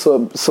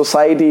XYZ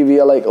society, we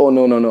are like, oh,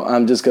 no,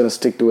 I'm just going to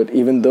stick to it.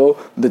 Even though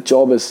the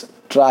job is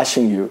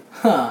trashing you.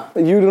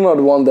 You do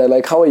not want that.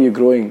 Like, how are you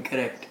growing?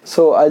 Correct.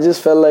 So I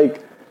just felt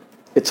like,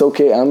 it's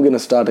okay, I'm gonna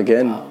start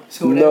again. Wow.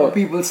 So whatever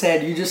people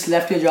said, you just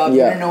left your job, you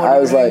didn't know what I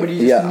you was were like, doing,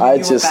 but you I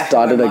just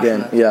started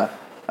again. Arts. Yeah.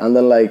 And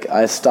then like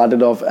I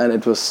started off, and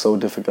it was so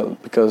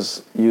difficult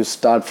because you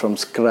start from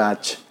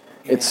scratch.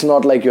 Yeah. It's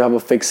not like you have a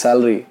fixed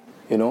salary,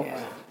 Yeah.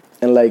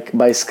 And like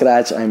by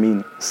scratch I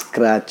mean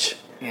scratch.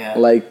 Yeah.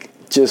 Like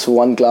just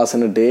one class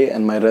in a day,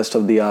 and my rest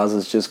of the hours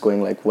is just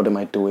going like, what am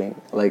I doing?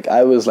 Like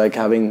I was like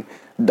having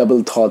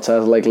double thoughts. I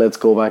was like, let's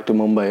go back to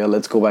Mumbai or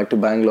let's go back to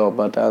Bangalore,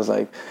 but I was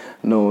like,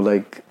 no,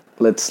 like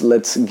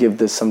let's give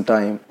this some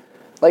time.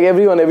 Like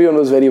everyone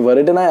was very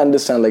worried, and I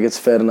understand, like it's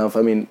fair enough.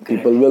 I mean,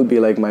 people will be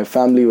like, my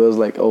family was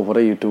like, oh, what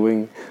are you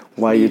doing?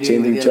 Why are you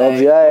changing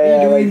jobs?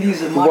 Yeah. Doing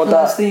these martial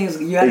arts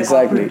things. You had a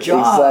corporate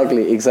job.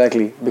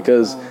 Exactly.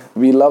 Because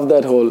we love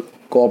that whole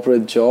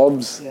corporate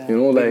jobs,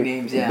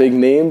 big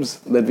names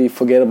that we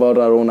forget about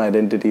our own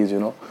identities,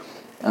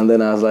 And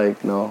then I was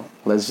like, no,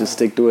 let's just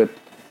stick to it.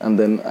 And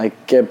then I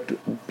kept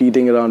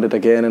beating around it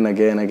again and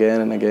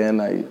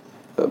again.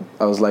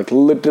 I was like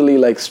literally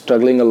like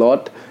struggling a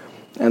lot,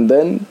 and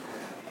then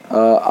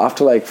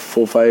after like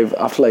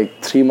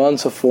 3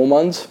 months or 4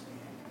 months,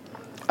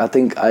 I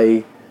think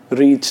I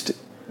reached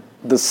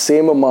the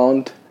same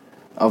amount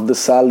of the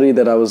salary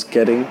that I was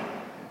getting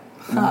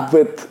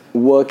with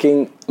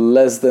working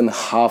less than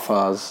half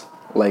hours.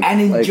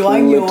 And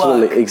enjoying like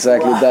your work.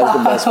 Exactly. Wow. That's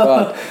the best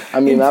part. I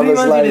mean, I was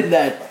like, you did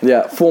that.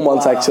 Yeah, 4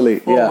 months actually.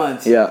 4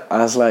 months. Yeah.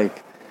 I was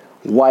like,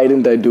 why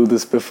didn't I do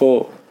this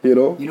before? You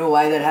know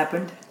why that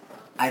happened?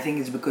 I think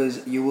it's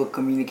because you were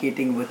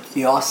communicating with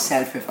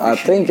yourself efficiently. I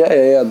think,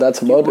 yeah,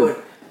 that's about it.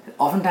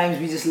 Oftentimes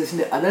we just listen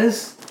to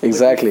others.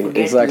 Exactly.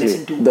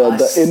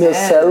 The inner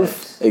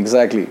self.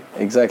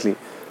 Exactly.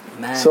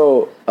 Man.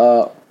 So,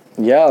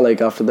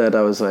 like after that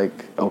I was like,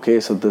 okay,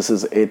 so this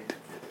is it.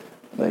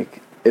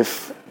 Like,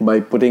 if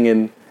by putting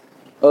in,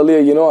 earlier,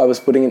 I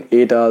was putting in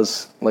 8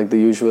 hours, like the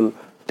usual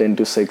 10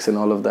 to 6 and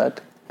all of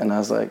that. And I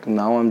was like,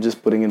 now I'm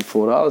just putting in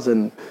 4 hours,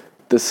 and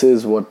this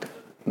is what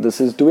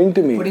this is doing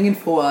to me. Putting in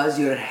 4 hours,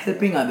 you're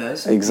helping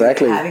others.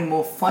 Exactly. You're having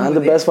more fun. And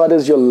the best part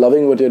is you're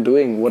loving what you're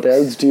doing. What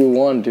else do you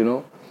want,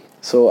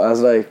 So I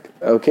was like,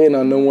 okay,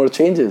 now no more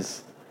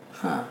changes.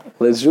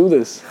 Let's do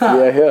this. We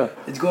are here.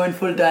 It's going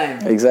full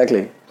time.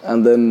 Exactly.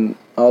 And then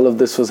all of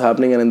this was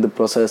happening, and in the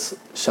process,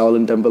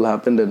 Shaolin Temple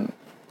happened, and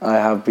I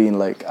have been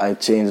like, I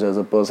changed as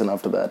a person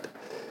after that.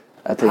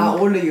 I think. How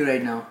old are you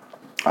right now?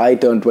 I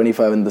turned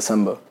 25 in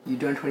December. You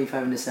turned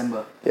 25 in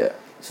December. Yeah.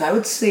 So I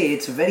would say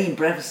it's very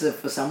impressive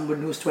for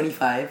someone who's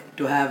 25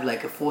 to have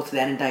like a 4th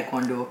dan in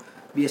Taekwondo,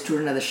 be a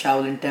student at the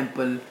Shaolin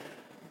Temple,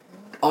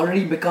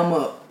 already become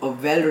a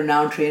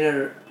well-renowned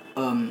trainer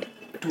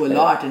to a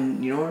lot,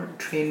 and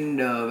trained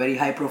very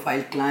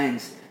high-profile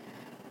clients.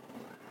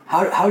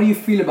 How do you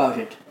feel about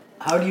it?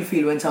 How do you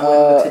feel when someone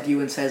looks at you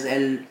and says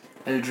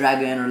El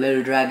Dragon or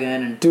Little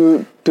Dragon? And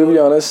to be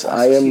honest,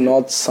 I am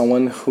not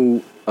someone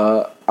who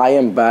I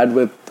am bad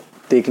with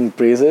taking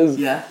praises.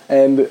 Yeah.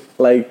 And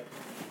like,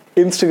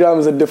 Instagram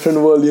is a different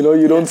world,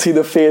 you don't see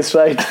the face,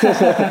 right?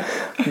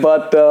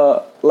 But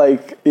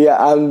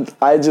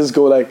I just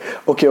go like,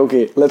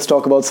 okay, let's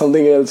talk about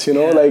something else,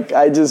 like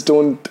I just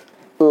don't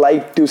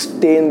like to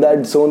stay in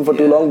that zone for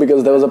too long,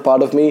 because there was a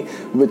part of me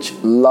which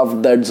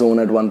loved that zone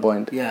at one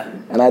point. Yeah.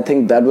 And I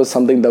think that was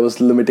something that was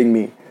limiting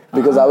me.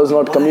 because I was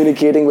not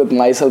communicating with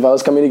myself. I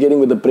was communicating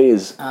with the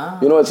praise.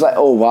 You know, it's like,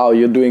 oh wow,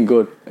 you're doing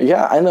good.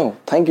 Yeah, I know.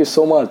 Thank you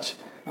so much.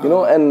 You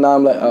know, and now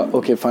I'm like,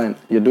 okay, fine.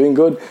 You're doing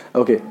good.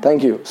 Okay,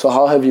 thank you. So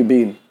how have you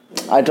been?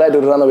 I try to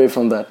run away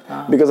from that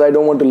because I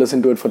don't want to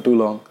listen to it for too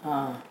long.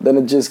 Then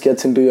it just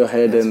gets into your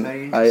head, That's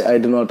and I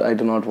do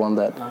not want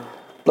that.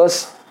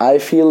 Plus, I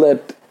feel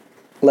that,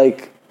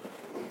 like,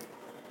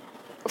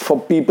 for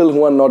people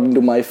who are not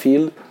into my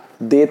field,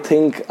 they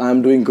think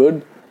I'm doing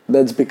good.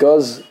 That's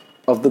because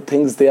of the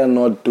things they are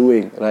not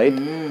doing, right?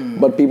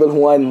 But people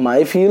who are in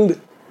my field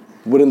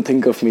wouldn't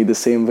think of me the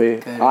same way.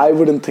 Correct. I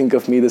wouldn't think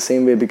of me the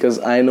same way because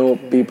I know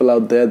people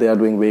out there, they are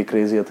doing way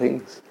crazier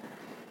things.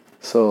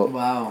 So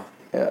Wow.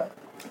 yeah,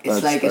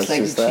 It's like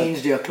you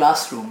changed your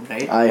classroom,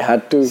 right? I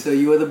had to. So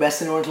you were the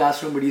best in one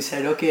classroom, but you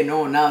said, okay,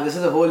 no, now this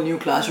is a whole new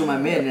classroom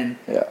I'm in, and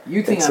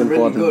you think it's I'm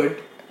important. really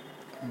good,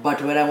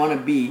 but where I want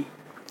to be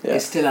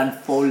is still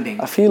unfolding.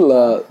 I feel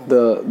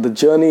the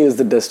journey is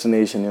the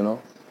destination, you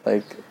know,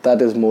 like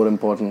that is more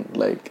important.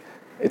 Like,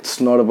 it's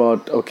not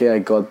about, okay, I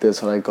got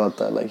this or I got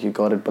that. Like, you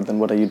got it, but then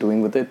what are you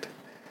doing with it?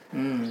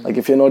 Like,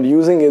 if you're not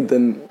using it,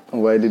 then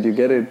why did you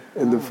get it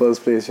in the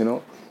first place, you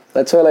know?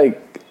 That's why,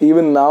 like,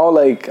 even now,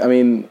 like, I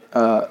mean,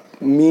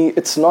 me,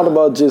 it's not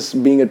about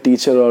just being a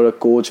teacher or a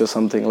coach or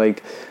something.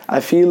 Like,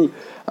 I feel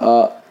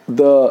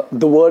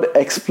the word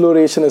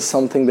exploration is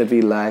something that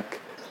we lack.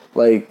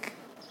 Like,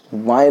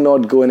 why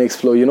not go and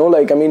explore? You know,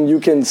 like, I mean, you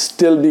can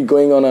still be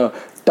going on a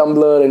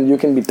tumbler and you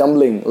can be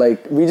tumbling.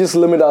 Like, we just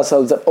limit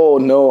ourselves that, oh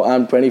no,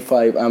 I'm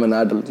 25, I'm an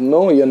adult.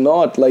 No, you're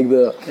not. Like,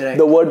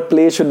 the word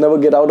play should never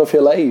get out of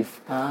your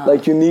life.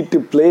 Like, you need to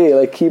play,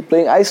 like, keep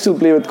playing. I still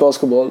play with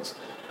Costco balls.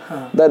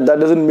 That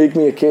doesn't make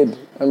me a kid.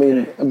 I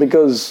mean,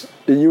 because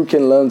you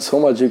can learn so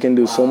much, you can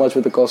do so much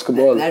with the Costco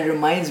ball. That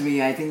reminds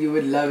me, I think you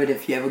would love it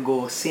if you ever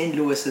go. St.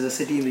 Louis is a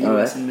city in the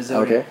US in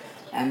Missouri. Okay.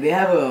 And they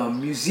have a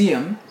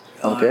museum,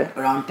 Okay.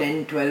 around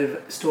 10, 12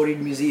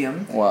 storied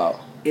museum. Wow.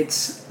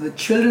 It's the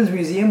children's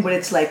museum, but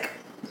it's like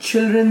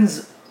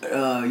children's,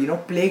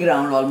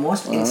 playground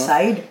almost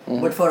inside,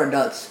 but for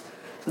adults.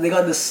 So they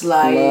got the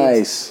slides.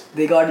 Nice.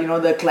 They got,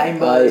 the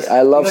climbers.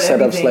 I love they got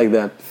setups everything like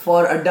that.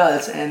 for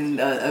adults, and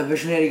a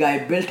visionary guy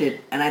built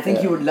it, and I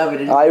think you would love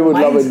it. I would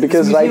love it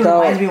because this right museum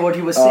now, reminds me of what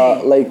you were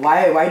saying. like,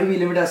 why do we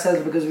limit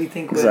ourselves because we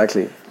think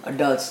we're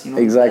adults?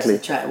 Exactly.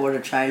 That's what a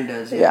child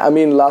does. Yeah, I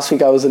mean, last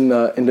week I was in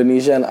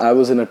Indonesia and I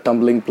was in a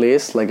tumbling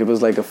place. Like, it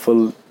was like a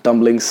full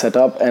tumbling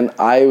setup, and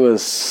I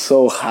was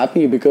so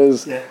happy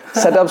because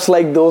setups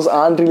like those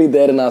aren't really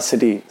there in our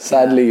city,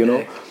 sadly, you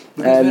know.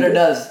 Because we're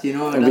adults,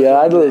 We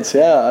are adults,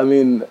 yeah. I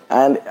mean,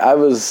 and I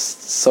was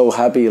so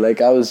happy.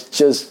 Like, I was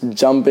just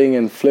jumping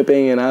and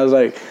flipping, and I was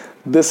like,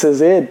 this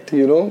is it,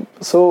 you know.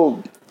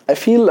 So I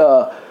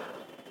feel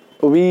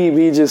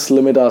we just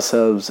limit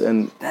ourselves,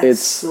 and it's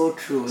so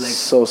true. Like,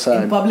 so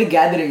sad. In public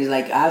gatherings,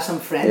 like, I have some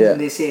friends and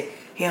they say,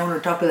 hey, I want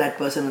to talk to that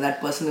person, or that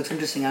person looks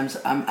interesting.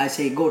 I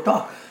say, go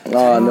talk.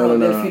 No,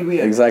 they'll feel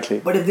weird. Exactly.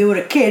 But if they were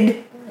a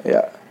kid,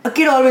 a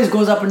kid always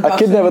goes up and talks. A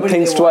kid to never anybody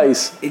thinks they want.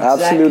 twice.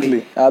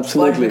 Exactly.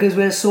 Absolutely. But because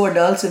we're so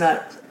adults in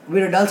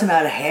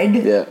our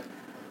head,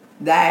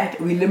 that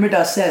we limit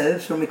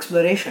ourselves from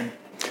exploration.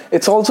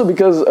 It's also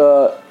because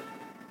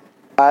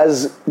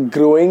as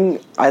growing,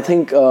 I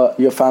think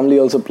your family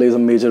also plays a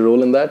major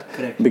role in that.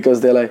 Correct. Because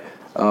they're like,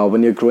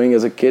 when you're growing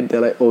as a kid, they're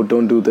like, oh,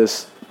 don't do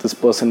this. This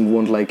person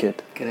won't like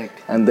it. Correct.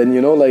 And then,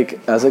 like,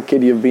 as a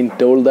kid, you've been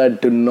told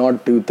that do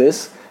not do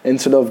this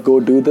instead of go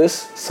do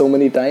this so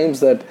many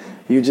times that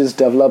you just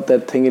develop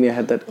that thing in your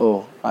head that,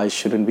 oh, I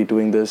shouldn't be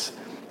doing this.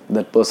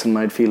 That person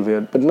might feel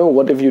weird. But no,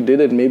 what if you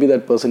did it? Maybe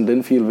that person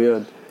didn't feel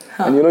weird.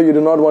 And you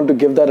do not want to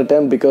give that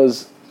attempt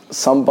because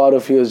some part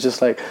of you is just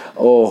like,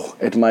 oh,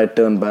 it might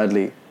turn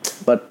badly.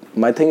 But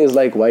my thing is,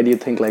 like, why do you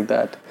think like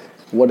that?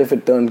 What if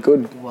it turned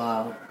good?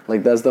 Wow.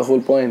 Like, that's the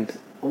whole point.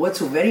 What's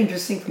very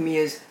interesting for me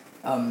is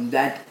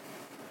that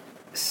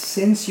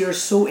since you're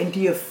so into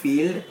your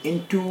field,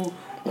 into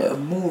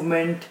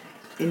movement,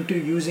 into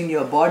using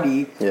your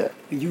body,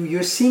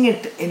 you're seeing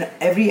it in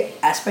every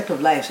aspect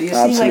of life. So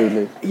you're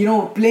seeing,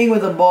 like, playing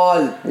with a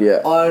ball,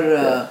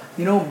 or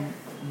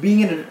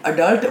being an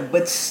adult,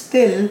 but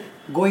still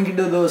going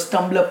into those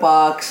tumbler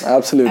parks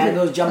and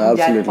those jumping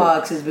jack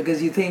parks is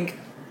because you think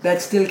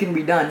that still can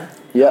be done.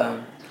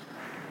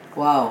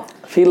 Wow.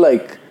 I feel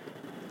like,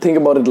 think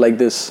about it like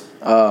this,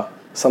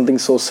 something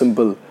so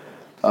simple.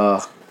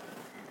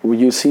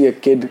 You see a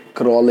kid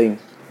crawling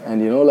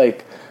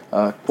and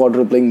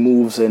quadrupling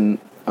moves and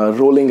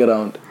rolling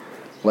around.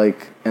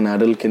 Like, an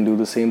adult can do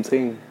the same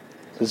thing.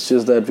 It's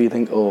just that we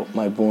think, oh,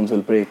 my bones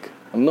will break.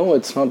 No,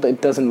 it's not.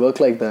 It doesn't work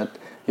like that.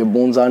 Your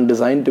bones aren't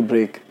designed to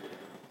break.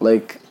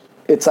 Like,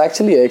 it's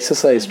actually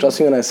exercise. Trust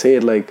me when I say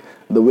it. Like,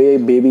 the way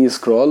babies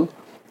crawl,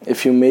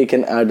 if you make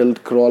an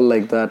adult crawl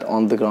like that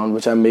on the ground,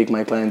 which I make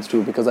my clients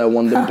do because I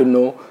want them to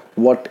know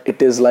what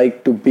it is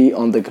like to be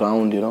on the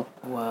ground,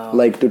 Wow.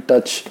 Like to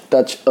touch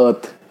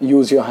earth,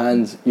 use your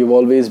hands. You've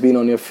always been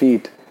on your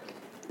feet.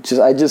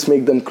 I just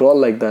make them crawl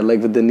like that,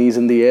 like with their knees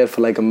in the air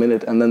for like a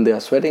minute, and then they are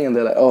sweating and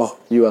they're like, oh,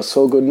 you are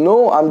so good.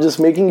 No, I'm just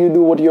making you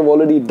do what you've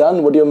already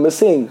done, what you're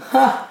missing.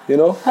 You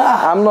know,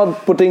 I'm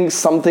not putting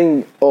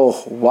something,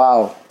 oh,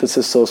 wow, this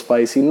is so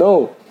spicy.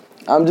 No,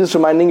 I'm just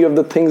reminding you of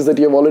the things that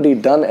you've already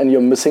done and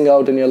you're missing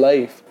out in your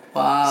life.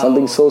 Wow.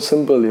 Something so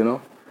simple, you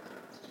know.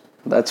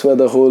 That's where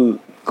the whole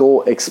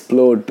go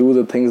explode, do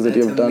the things that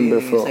you've done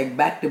before. It's like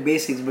back to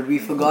basics, but we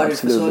forgot it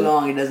for so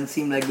long, it doesn't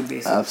seem like the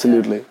basics.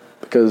 Absolutely.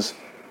 Because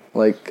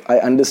like I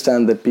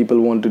understand that people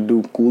want to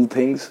do cool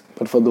things,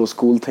 but for those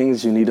cool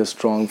things you need a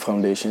strong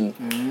foundation.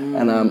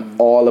 And I'm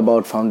all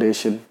about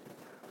foundation.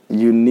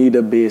 You need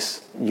a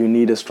base, you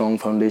need a strong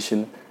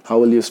foundation. How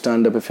will you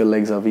stand up if your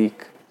legs are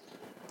weak?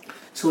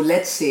 So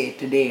let's say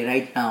today,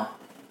 right now,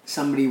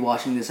 somebody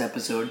watching this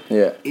episode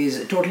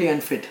is totally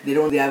unfit. They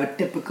have a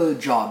typical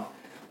job.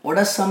 What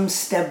are some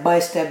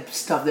step-by-step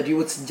stuff that you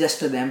would suggest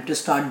to them to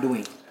start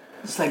doing?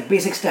 It's like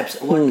basic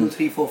steps, 1, 2,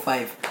 3, 4,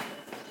 5.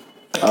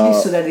 At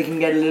least so that they can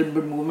get a little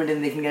bit of movement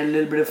and they can get a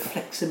little bit of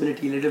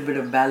flexibility, a little bit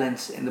of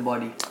balance in the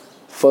body.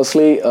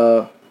 Firstly,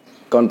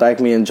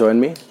 contact me and join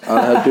me.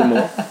 I'll help you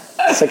more.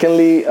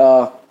 Secondly,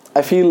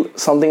 I feel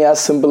something as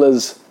simple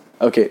as,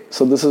 okay,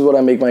 so this is what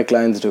I make my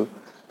clients do.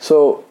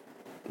 So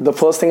the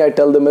first thing I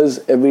tell them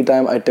is, every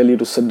time I tell you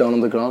to sit down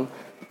on the ground,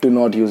 do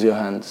not use your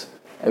hands.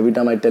 Every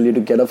time I tell you to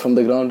get up from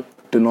the ground,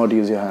 do not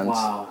use your hands.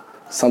 Wow.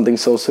 Something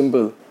so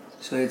simple.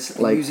 So it's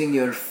like using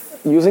your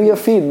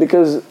feet,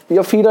 because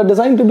your feet are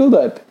designed to do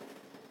that.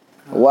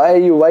 Why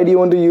do you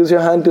want to use your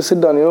hand to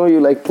sit down? You know,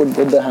 you like put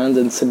the hands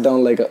and sit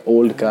down like an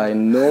old guy.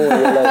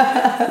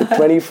 No, you're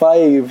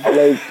 25.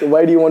 Like,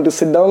 why do you want to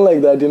sit down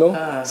like that, you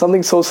know?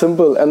 Something so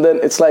simple. And then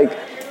it's like,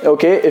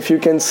 okay, if you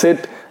can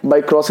sit by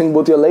crossing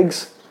both your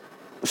legs,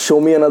 show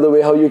me another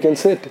way how you can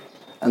sit.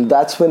 And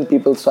that's when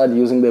people start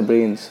using their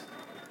brains.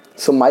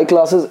 So my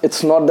classes,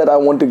 it's not that I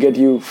want to get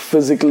you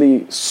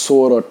physically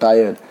sore or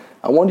tired.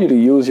 I want you to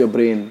use your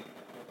brain.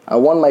 I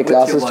want my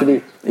classes to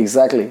be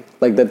exactly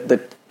like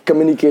that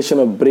communication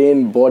of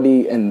brain,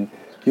 body, and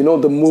you know,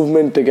 the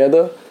movement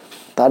together.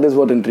 That is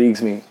what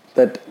intrigues me.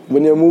 That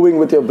when you're moving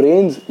with your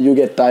brains, you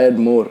get tired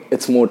more.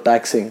 It's more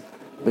taxing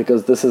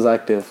because this is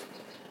active.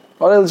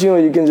 Or else, you know,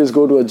 you can just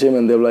go to a gym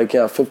and they're like,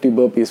 yeah, 50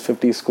 burpees,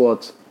 50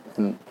 squats,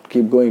 and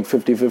keep going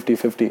 50, 50,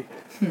 50.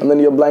 And then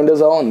your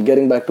blinders are on,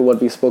 getting back to what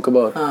we spoke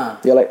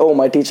about. You're like, oh,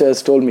 my teacher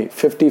has told me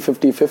 50,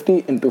 50,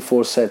 50 into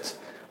 4 sets.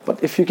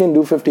 But if you can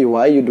do 50,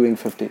 why are you doing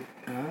 50?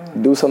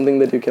 Do something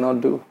that you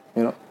cannot do,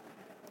 you know?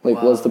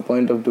 Like, what's the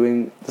point of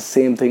doing the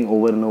same thing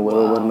over and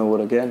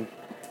over again?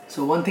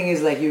 So one thing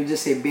is, like, you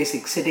just say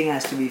basic, sitting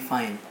has to be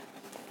fine.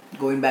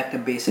 Going back to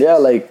basics. Yeah,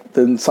 like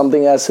then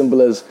something as simple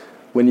as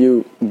when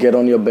you get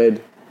on your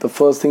bed, the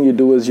first thing you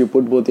do is you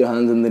put both your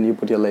hands and then you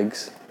put your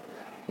legs.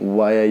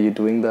 Why are you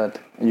doing that?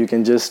 You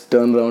can just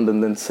turn around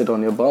and then sit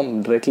on your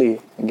bum directly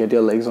and get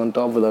your legs on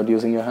top without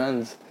using your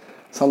hands.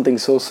 Something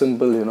so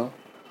simple, you know?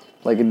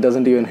 Like, it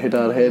doesn't even hit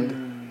our head.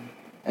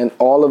 And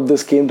all of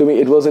this came to me.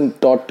 It wasn't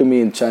taught to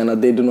me in China.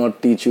 They do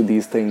not teach you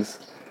these things.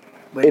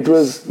 But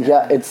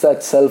it's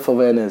that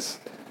self-awareness.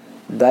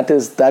 That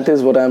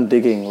is what I'm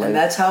digging. Like, and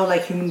that's how,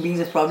 like, human beings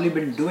have probably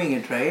been doing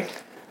it, right?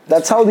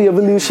 That's how the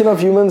evolution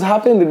of humans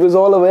happened. It was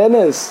all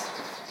awareness.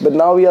 But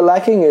now we are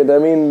lacking it. I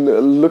mean,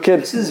 look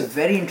at... This is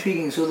very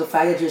intriguing. So the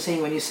fact that you're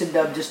saying when you sit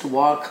up, just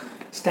walk,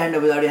 stand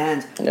up without your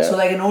hands. Yeah. So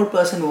like an old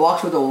person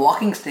walks with a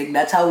walking stick,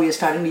 that's how we are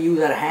starting to use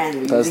our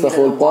hands. That's the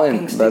whole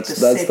point. That's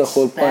the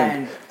whole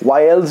point.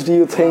 Why else do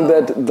you think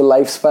that the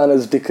lifespan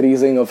is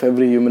decreasing of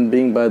every human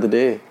being by the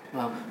day?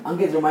 Wow.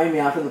 Ankit, remind me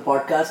after the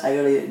podcast, I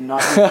gotta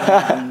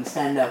not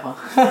stand up.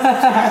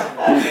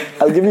 Huh?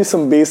 I'll give you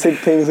some basic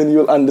things and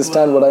you'll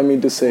understand what I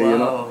mean to say, you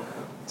know.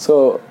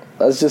 So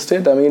that's just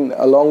it. I mean,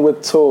 along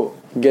with, so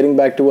getting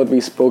back to what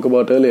we spoke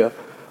about earlier,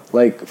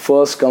 like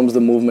first comes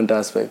the movement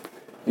aspect.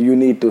 You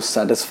need to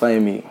satisfy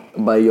me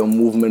by your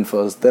movement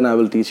first, then I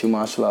will teach you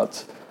martial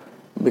arts.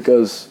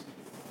 Because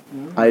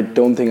I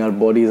don't think our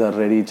bodies are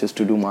ready just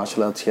to do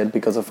martial arts yet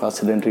because of our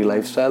sedentary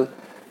lifestyle.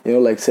 You know,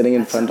 like sitting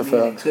in front of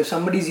a... So if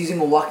somebody's using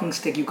a walking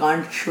stick, you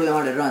can't show them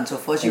how to run. So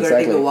first you gotta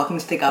take the walking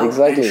stick out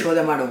and show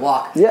them how to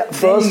walk. Yeah, then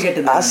first, you get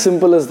to as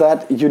simple as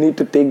that, you need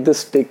to take the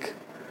stick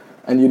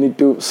and you need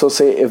to... So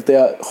say if they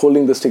are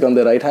holding the stick on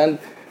their right hand,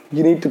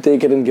 you need to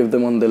take it and give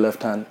them on their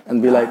left hand. And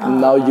be like,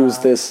 now use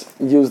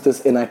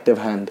this inactive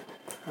hand.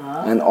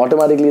 And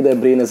automatically their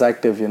brain is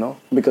active, you know.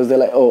 Because they're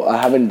like, oh,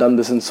 I haven't done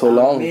this in so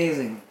long.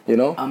 Amazing. You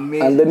know.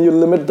 Amazing. And then you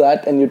limit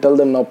that and you tell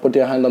them, now put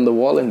your hand on the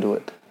wall and do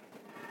it.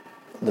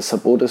 The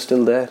support is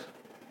still there.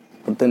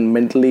 But then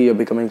mentally you're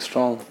becoming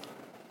strong.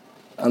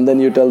 And then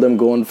you tell them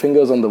go on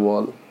fingers on the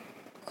wall.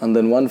 And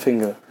then one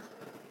finger.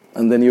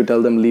 And then you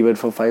tell them leave it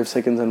for 5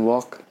 seconds and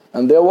walk.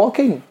 And they're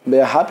walking.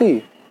 They're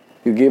happy.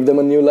 You gave them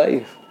a new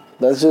life.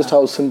 That's just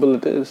how simple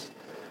it is.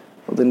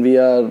 But then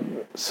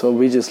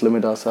we just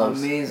limit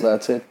ourselves. Amazing.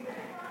 That's it.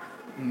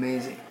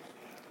 Amazing.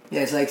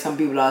 Yeah, it's like some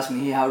people ask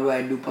me, hey, how do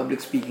I do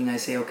public speaking? I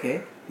say,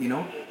 okay, you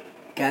know,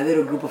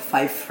 gather a group of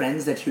 5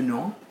 friends that you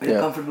know in a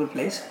comfortable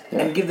place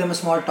and give them a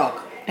small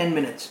talk, 10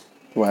 minutes.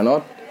 Why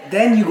not?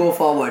 then you go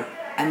forward,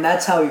 and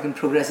that's how you can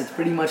progress. It's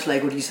pretty much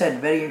like what you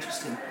said. Very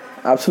interesting.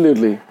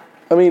 Absolutely.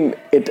 I mean,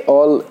 it's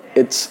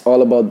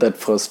all about that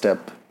first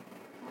step.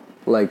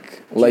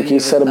 Like Journey you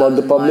of said about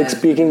the 1,000 public miles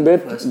speaking begins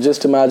bit, with the first.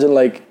 just imagine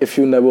like if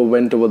you never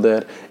went over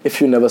there,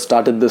 if you never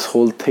started this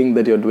whole thing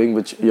that you're doing,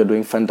 which you're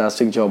doing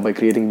fantastic job by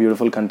creating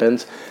beautiful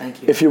contents.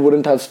 Thank you. If you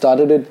wouldn't have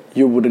started it,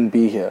 you wouldn't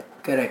be here.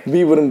 Correct.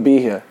 We wouldn't be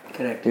here.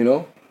 Correct. You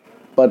know?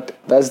 But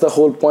that's the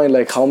whole point.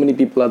 Like, how many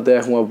people are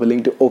there who are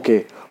willing to,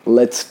 okay,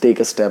 let's take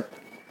a step.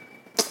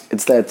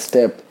 It's that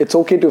step. It's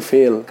okay to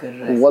fail.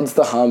 Correct. What's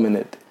the harm in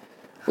it?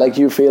 Like,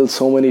 you failed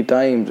so many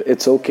times.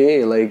 It's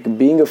okay. Like,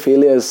 being a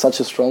failure is such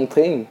a strong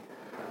thing.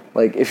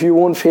 Like, if you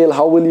won't fail,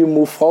 how will you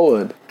move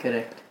forward?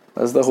 Correct.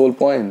 That's the whole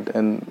point.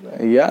 And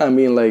yeah, I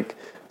mean, like,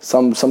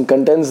 some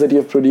contents that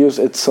you've produced,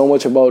 it's so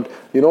much about,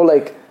 you know,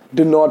 like,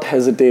 do not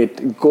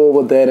hesitate. Go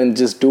over there and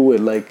just do it.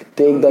 Like,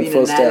 take that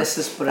first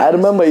step. I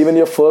remember even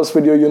your first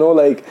video, you know,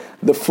 like,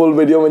 the full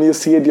video, when you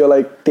see it, you're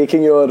like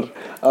taking your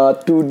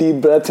 2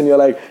 deep breaths and you're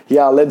like,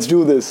 yeah, let's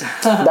do this.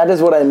 That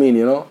is what I mean,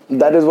 you know.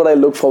 That is what I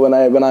look for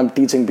when I'm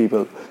teaching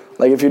people.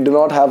 Like, if you do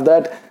not have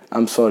that,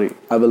 I'm sorry,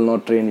 I will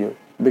not train you.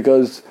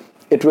 Because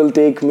it will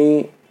take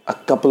me a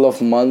couple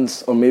of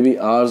months or maybe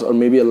hours or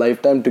maybe a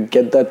lifetime to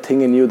get that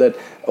thing in you that,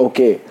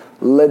 okay,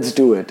 let's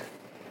do it.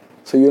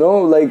 So, you know,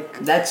 like...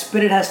 That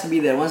spirit has to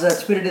be there. Once that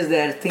spirit is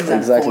there, things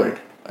Exactly.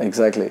 unfold.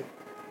 Exactly.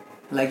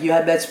 Like, you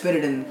had that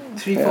spirit in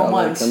 3-4 Yeah,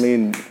 months. like, I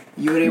mean,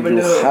 you were able you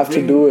to have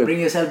to do it.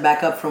 bring yourself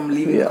back up from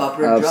leaving Yeah,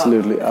 corporate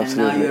absolutely, job.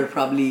 absolutely. And now you're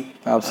probably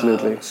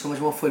so much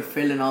more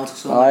fulfilled and also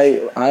so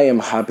much... I am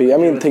happy. I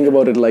mean, think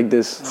about it like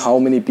this. How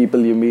many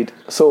people you meet.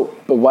 So,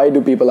 why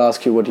do people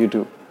ask you what you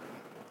do?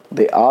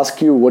 They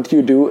ask you what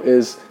you do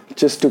is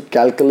just to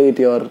calculate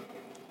your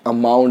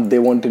amount they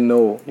want to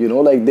know. You know,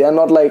 like, they are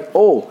not like,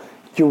 oh,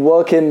 you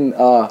work in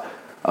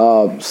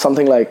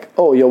something like,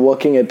 oh, you're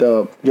working at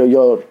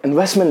your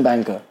investment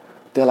banker.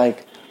 They're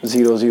like,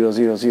 0, 0,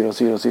 0, 0,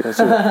 0, 0, 0,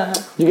 0.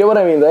 You get what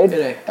I mean, right?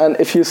 Correct. And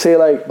if you say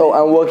like, oh,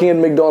 I'm working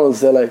in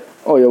McDonald's, they're like,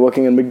 oh, you're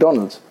working in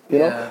McDonald's. You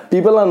know,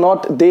 people are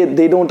not,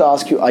 they don't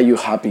ask you, are you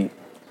happy?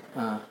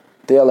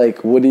 They are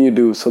like, what do you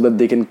do, so that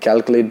they can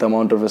calculate the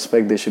amount of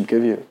respect they should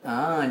give you.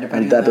 Depending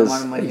And that on the is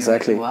amount of money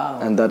exactly, you make. Wow.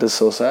 and that is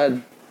so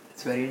sad.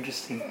 It's very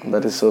interesting.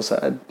 That is so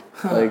sad.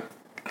 Like,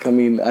 I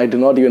mean, I do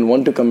not even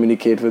want to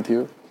communicate with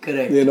you.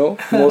 Correct. You know,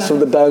 most of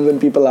the time when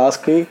people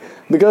ask me,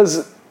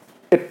 because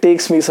it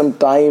takes me some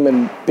time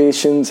and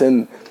patience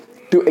and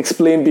to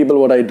explain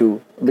people what I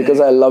do, because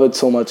I love it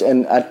so much.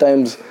 And at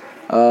times,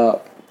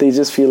 they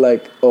just feel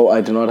like, oh,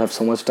 I do not have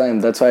so much time.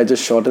 That's why I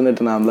just shorten it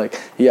and I'm like,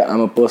 yeah, I'm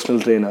a personal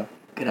trainer.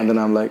 Correct. And then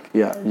I'm like,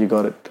 yeah, you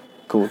got it.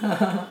 Cool.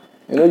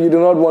 You know, you do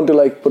not want to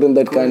like put in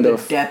that kind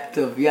of depth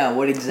of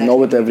what exactly. Not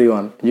with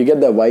everyone. You get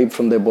that vibe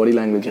from their body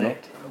language,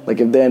 Correct. you know. Like,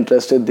 if they're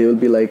interested, they will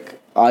be like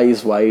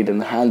eyes wide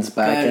and hands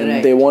back. Correct.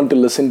 And they want to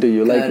listen to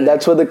you. Like, Correct.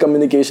 that's where the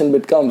communication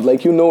bit comes.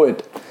 Like, you know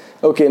it.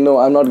 Okay, no,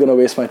 I'm not going to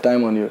waste my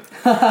time on you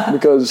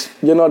because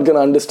you're not going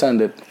to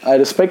understand it. I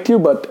respect you,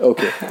 but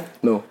okay,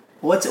 no.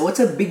 What's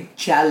a big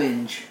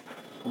challenge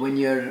when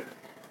you're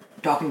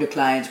talking to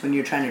clients, when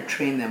you're trying to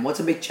train them? What's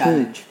a big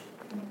challenge?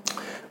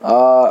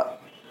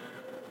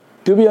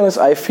 To be honest,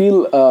 I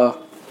feel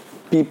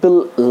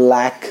people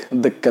lack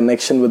the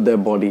connection with their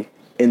body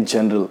in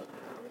general.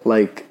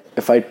 Like,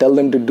 if I tell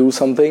them to do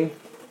something,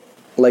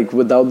 like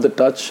without the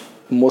touch,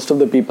 most of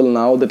the people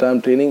now that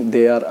I'm training,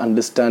 they are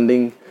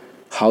understanding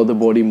how the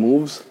body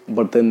moves.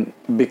 But then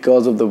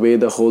because of the way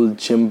the whole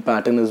gym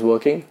pattern is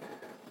working,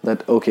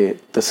 that, okay,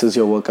 this is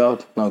your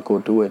workout, now go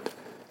do it.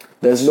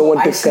 There's no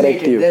one to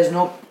correct you. There's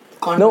no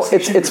No,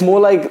 it's more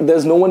like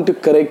there's no one to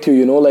correct you,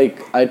 you know, like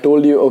I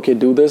told you, okay,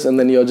 do this, and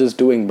then you're just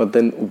doing, but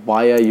then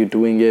why are you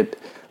doing it?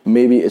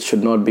 Maybe it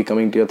should not be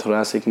coming to your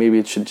thoracic, maybe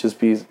it should just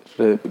be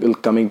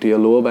coming to your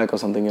lower back or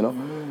something, you know.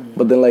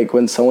 But then like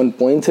when someone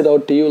points it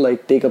out to you,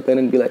 like take a pen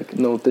and be like,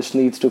 no, this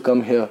needs to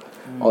come here,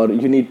 or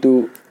you need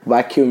to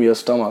vacuum your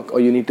stomach, or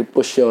you need to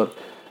push your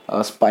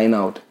spine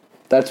out.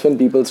 That's when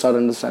people start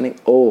understanding,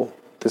 oh,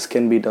 this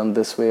can be done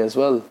this way as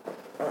well.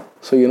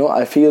 So, you know,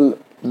 I feel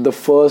the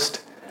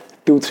first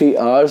 2-3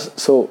 hours,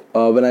 so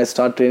when I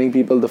start training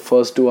people, the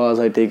first 2 hours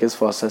I take is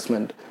for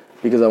assessment,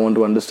 because I want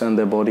to understand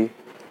their body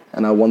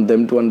and I want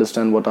them to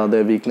understand what are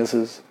their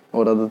weaknesses,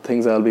 what are the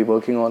things I'll be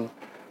working on.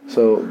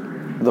 So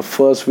the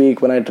first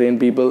week when I train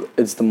people,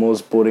 it's the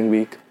most boring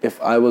week.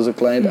 If I was a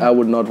client, I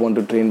would not want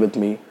to train with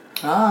me.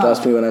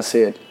 Trust me when I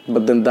say it.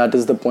 But then that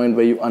is the point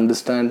where you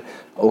understand,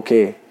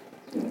 okay,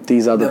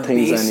 these are the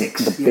things I need.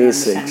 The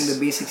basics,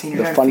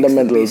 the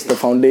fundamentals, the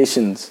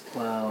foundations.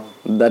 Wow.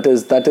 That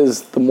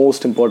is the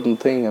most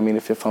important thing. I mean,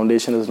 if your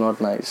foundation is not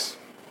nice,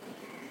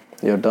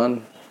 you're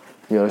done.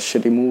 You're a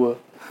shitty mover.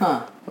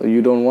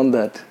 You don't want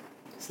that.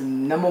 So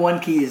number one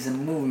key is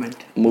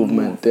movement.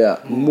 Movement, yeah.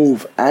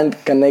 Move and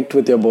connect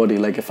with your body.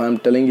 Like if I'm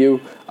telling you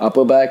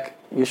upper back,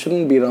 you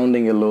shouldn't be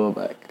rounding your lower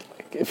back.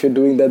 Like if you're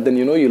doing that, then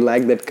you know you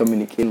lack that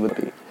communication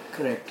with me.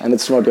 Correct. And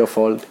it's not your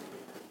fault.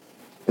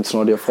 It's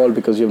not your fault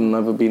because you've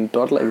never been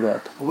taught like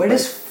that. Where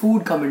does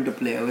food come into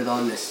play with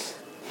all this?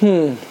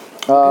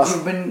 Because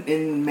you've been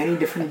in many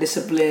different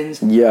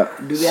disciplines. Yeah.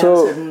 Do they have a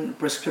certain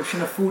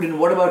prescription of food? And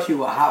what about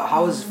you?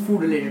 How is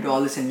food related to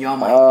all this in your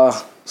mind?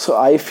 So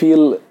I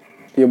feel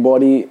your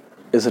body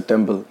is a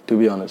temple, to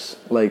be honest.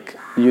 Like,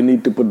 you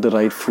need to put the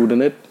right food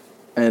in it,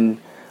 and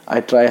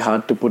I try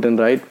hard to put in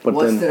right. But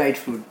what's the right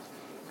food?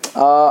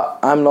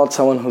 I'm not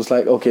someone who's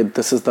like, okay,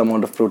 this is the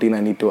amount of protein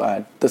I need to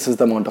add. This is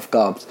the amount of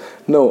carbs.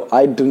 No,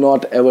 I do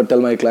not ever tell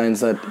my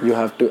clients that you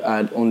have to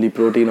add only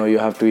protein or you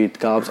have to eat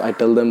carbs. I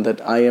tell them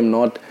that I am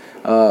not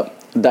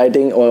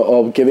dieting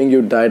or giving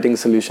you dieting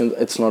solutions.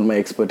 It's not my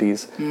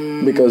expertise,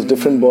 because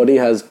different body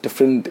has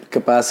different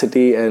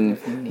capacity and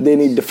they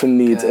need different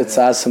needs. It's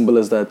as simple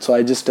as that. So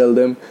I just tell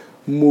them,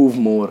 move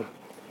more.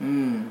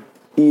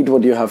 Eat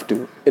what you have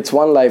to. It's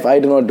one life. I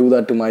do not do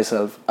that to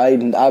myself.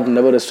 I've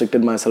never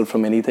restricted myself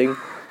from anything,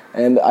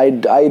 and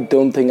I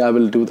don't think I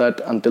will do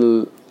that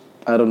until,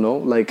 I don't know,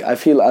 like, I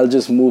feel I'll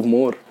just move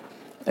more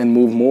and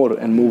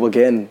move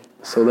again,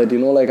 so that,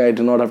 like, I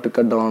do not have to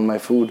cut down on my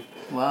food.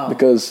 Wow.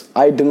 Because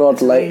I do not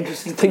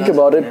think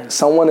about it. Yeah.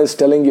 Someone is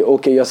telling you,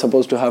 okay, you're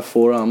supposed to have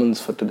 4 almonds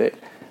for today,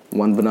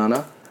 1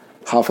 banana,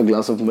 half a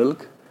glass of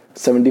milk,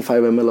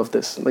 75 ml of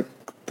this. Like,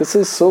 this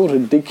is so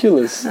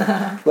ridiculous.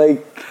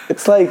 Like,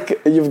 it's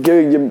like you've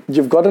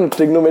gotten a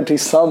trigonometry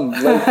sum.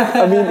 Like,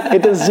 I mean,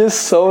 it is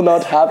just so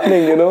not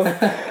happening,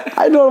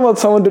 I don't want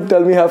someone to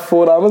tell me have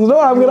 4 almonds. No,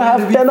 I'm gonna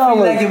have 10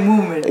 almonds. Like a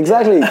movement.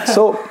 Exactly.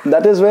 So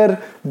that is where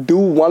do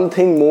one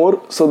thing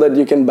more so that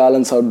you can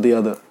balance out the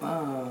other.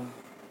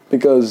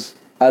 Because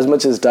as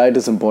much as diet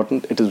is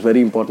important, it is very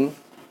important.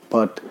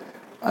 But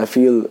I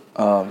feel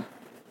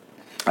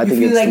I think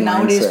feel it's like the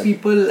nowadays mindset.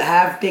 people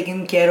have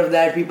taken care of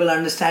that. People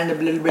understand a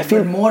little bit,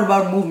 but more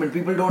about movement.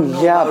 People don't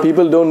know. Yeah,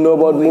 people don't know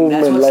about movement.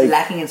 That's what's like,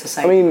 lacking in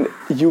society. I mean,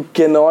 you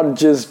cannot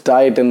just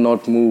diet and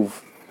not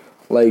move,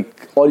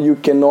 like, or you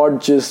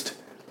cannot just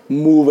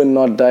move and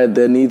not diet.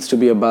 There needs to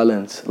be a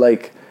balance.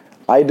 Like,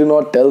 I do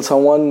not tell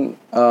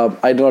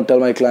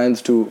my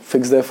clients to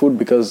fix their food,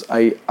 because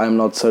I'm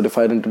not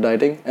certified into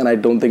dieting, and I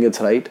don't think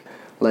it's right.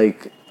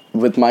 Like,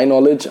 with my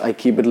knowledge, I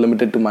keep it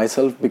limited to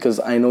myself,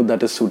 because I know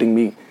that is suiting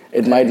me.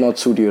 It might not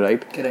suit you,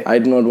 right? Correct. I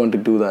do not want to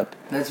do that.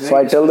 So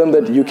I tell them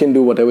that you can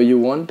do whatever you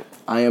want.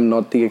 I am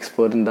not the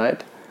expert in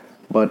diet,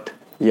 but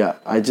yeah,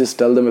 I just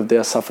tell them if they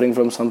are suffering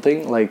from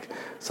something like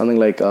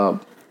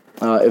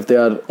if they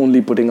are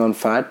only putting on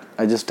fat,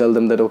 I just tell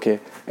them that,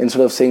 okay,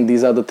 instead of saying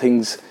these are the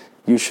things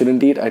you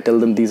shouldn't eat, I tell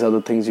them these are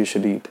the things you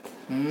should eat.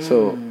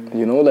 So,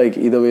 like,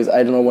 either ways,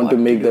 I do not want to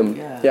make them.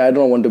 Yeah, I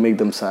don't want to make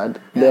them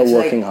sad. They are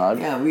working hard.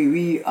 Yeah,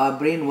 our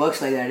brain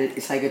works like that.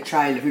 It's like a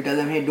child. If you tell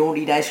them, hey, don't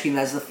eat ice cream,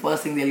 that's the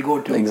first thing they'll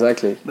go to.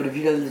 Exactly. But if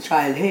you tell the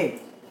child, hey,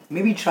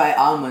 maybe try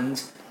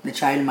almonds, the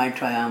child might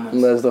try almonds.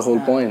 And that's the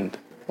whole point.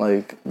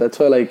 Like, that's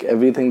why, like,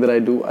 everything that I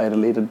do, I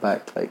relate it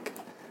back. Like,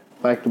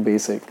 back to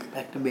basic.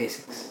 Back to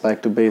basics.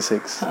 Back to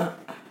basics.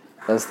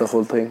 That's the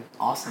whole thing.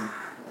 Awesome.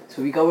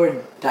 So we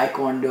covered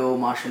Taekwondo,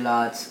 martial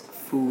arts,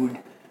 food.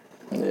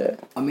 Yeah.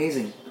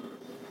 Amazing.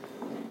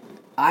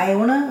 I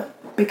want to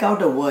pick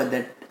out a word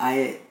that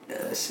I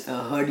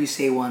heard you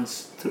say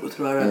once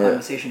throughout our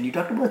conversation. You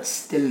talked about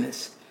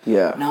stillness.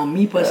 Yeah. Now,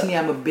 me personally,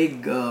 I'm a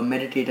big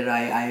meditator.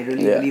 I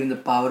really believe in the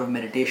power of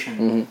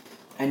meditation.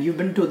 And you've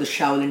been to the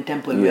Shaolin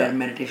Temple where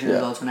meditation is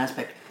also an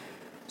aspect.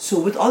 So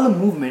with all the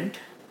movement,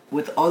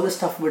 with all the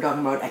stuff we're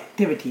talking about,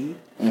 activity,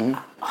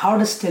 how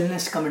does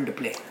stillness come into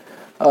play?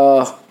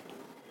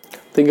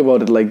 Think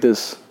about it like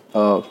this.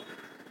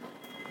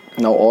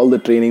 Now, all the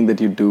training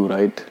that you do,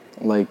 right?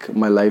 Like,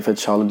 my life at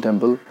Shaolin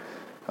Temple,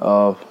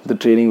 the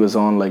training was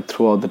on, like,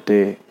 throughout the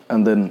day.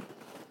 And then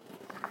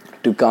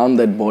to calm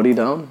that body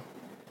down,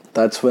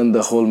 that's when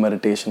the whole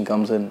meditation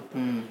comes in.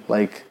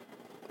 Like,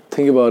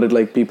 think about it,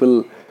 like,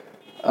 people,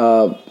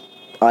 I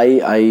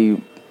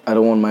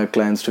don't want my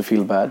clients to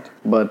feel bad,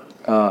 but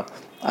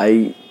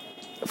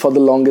for the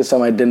longest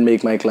time, I didn't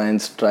make my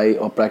clients try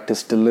or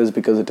practice stillness,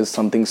 because it is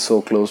something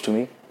so close to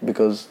me,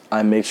 because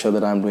I make sure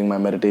that I'm doing my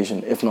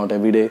meditation, if not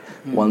every day,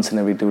 once in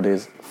every 2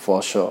 days,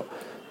 for sure.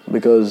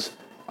 Because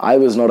I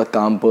was not a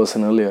calm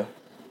person earlier.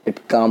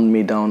 It calmed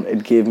me down.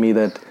 It gave me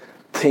that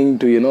thing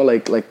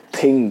to,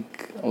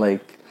 think,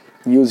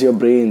 use your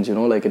brains,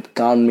 like, it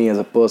calmed me as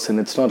a person.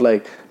 It's not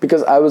like,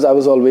 because I was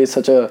always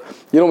such a,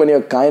 when you're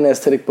a kind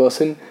aesthetic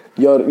person,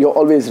 you're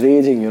always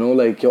raging,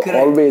 like, you're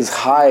always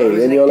high,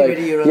 and you're like,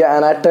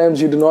 and at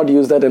times you do not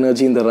use that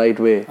energy in the right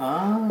way.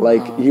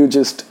 Like, you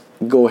just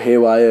go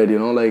haywire,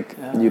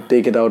 you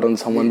take it out on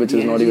someone which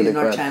is not even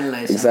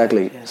required.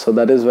 Exactly. So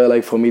that is where,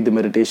 like, for me, the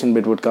meditation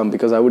bit would come,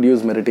 because I would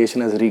use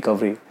meditation as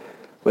recovery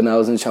when I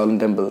was in Shaolin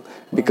Temple,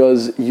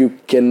 because you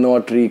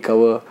cannot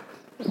recover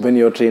when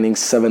you're training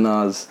 7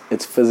 hours.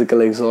 It's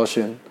physical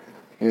exhaustion,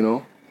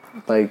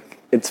 like,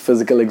 it's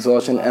physical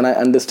exhaustion. And I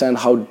understand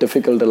how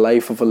difficult a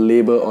life of a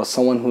labor or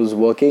someone who's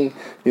working,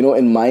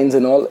 in mines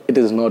and all, it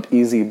is not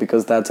easy,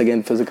 because that's,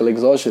 again, physical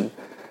exhaustion.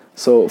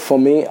 So for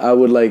me, I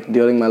would, like,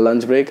 during my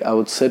lunch break, I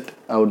would sit,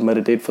 I would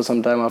meditate for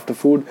some time after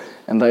food,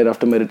 and right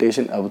after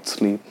meditation, I would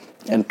sleep.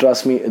 And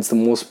trust me, it's the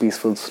most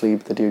peaceful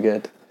sleep that you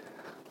get.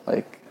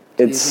 Like,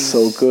 it's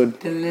so good.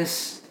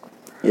 Stillness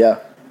Yeah.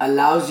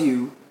 allows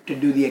you to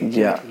do the activity.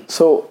 Yeah.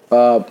 So,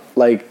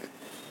 like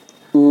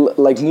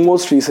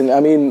most recent, I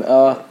mean,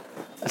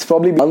 it's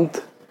probably been a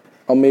month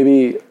or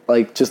maybe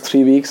like just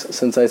 3 weeks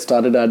since I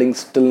started adding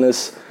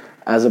stillness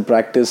as a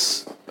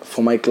practice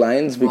for my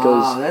clients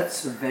because Wow,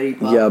 that's very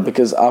powerful. yeah,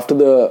 because after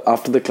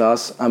the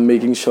class, I'm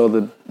making sure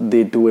that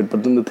they do it.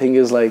 But then the thing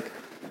is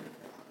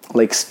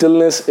like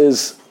stillness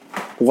is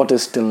what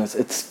is stillness?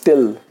 It's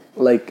still,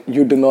 like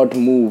you do not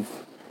move.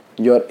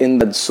 You're in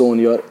that zone,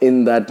 you're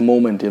in that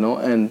moment,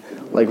 and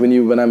like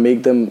when I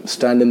make them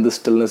stand in the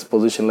stillness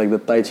position, like the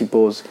tai chi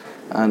pose,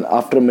 and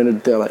after a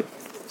minute they're like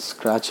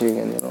scratching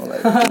and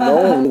like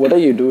no, what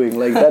are you doing?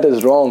 Like that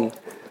is wrong.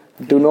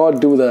 Do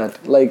not do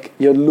that. Like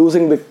you're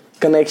losing the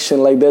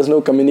connection. Like there's no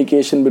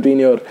communication between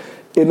your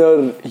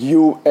inner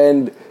you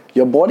and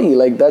your body.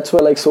 Like that's why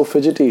like so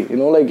fidgety,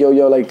 like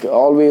you're like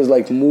always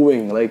like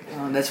moving, like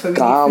That's why we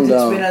calm need fidget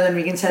down. spinner, then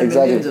we can sell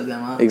millions of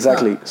them. Huh?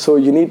 Exactly. So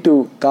you need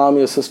to calm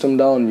your system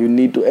down.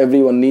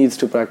 Everyone needs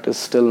to practice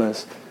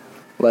stillness.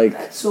 Like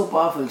That's so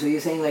powerful. So you're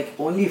saying like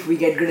only if we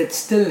get good at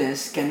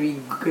stillness can we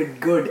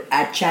get good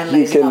at you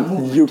channelizing our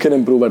movement. you can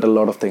improve at a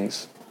lot of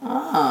things.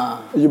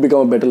 Ah, You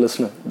become a better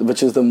listener,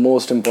 which is the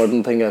most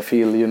important thing I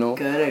feel,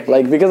 Correct.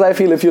 Like because I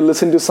feel if you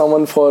listen to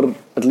someone for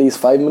at least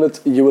 5 minutes,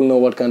 you will know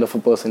what kind of a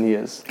person he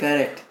is.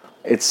 correct.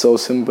 It's so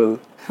simple.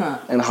 Huh.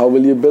 And how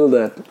will you build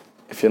that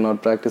if you're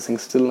not practicing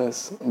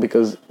stillness?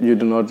 Because you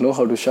do not know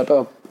how to shut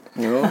up,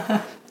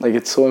 Like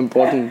it's so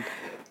important.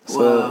 So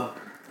Wow.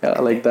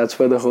 yeah, like that's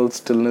where the whole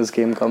stillness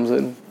game comes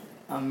in.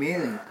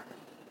 Amazing.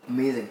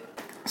 Amazing.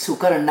 So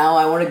Karan, now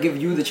I want to give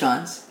you the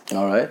chance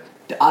All right.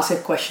 to ask a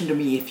question to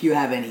me if you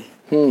have any.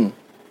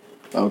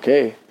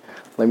 Okay.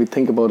 Let me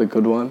think about a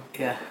good one.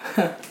 Yeah.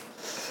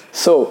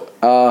 So,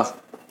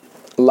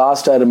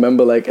 last I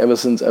remember, like ever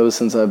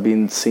since I've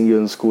been seeing you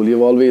in school,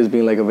 you've always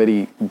been like a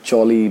very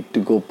jolly to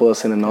go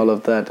person and all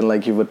of that. And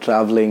like you were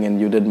traveling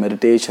and you did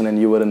meditation and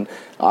you were in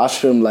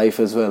ashram life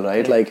as well,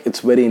 right? Like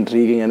it's very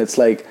intriguing, and it's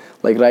like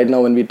right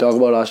now when we talk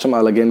about ashram,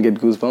 I'll again get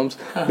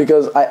goosebumps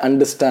because I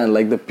understand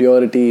like the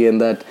purity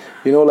and that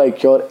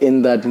like you're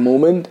in that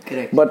moment.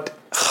 Correct. But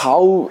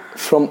how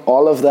from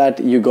all of that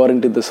you got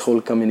into this whole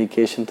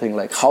communication thing?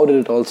 Like how did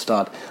it all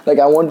start? Like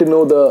I want to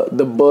know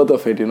the birth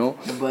of it,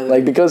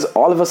 like because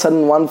all of a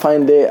sudden one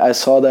fine day I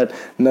saw that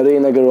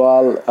Naren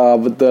Agarwal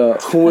with the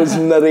who is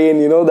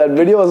Naren, that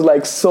video was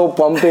like so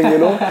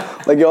pumping,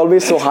 like you're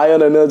always so high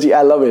on energy.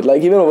 I love it.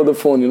 Like even over the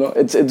phone,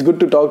 it's good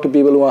to talk to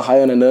people who are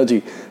high on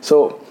energy.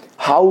 So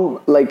how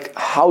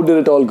did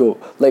it all go?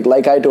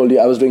 Like I told you,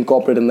 I was doing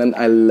corporate and then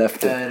I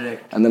left it.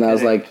 Correct. And then I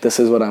was like, this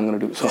is what I'm gonna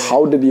do. So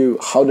how did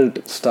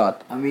it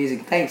start?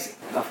 Amazing. Thanks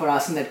for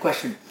asking that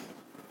question.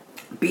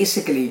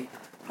 Basically,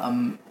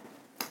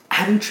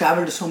 having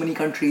traveled to so many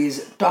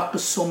countries, talked to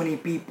so many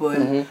people,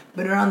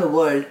 been around the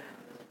world,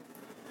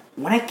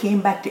 when I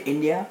came back to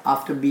India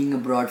after being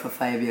abroad for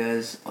 5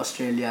 years,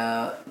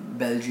 Australia,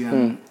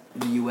 Belgium,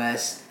 the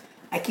US,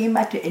 I came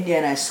back to India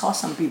and I saw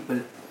some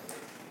people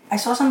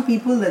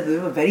that they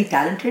were very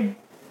talented,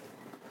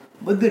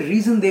 but the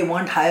reason they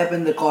weren't high up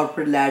in the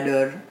corporate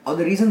ladder or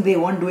the reason they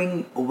weren't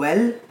doing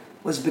well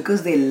was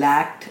because they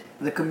lacked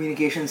the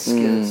communication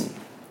skills.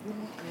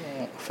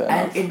 Fair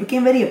And enough. it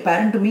became very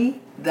apparent to me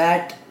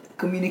that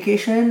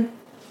communication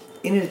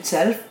in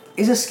itself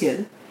is a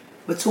skill,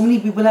 but so many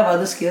people have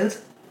other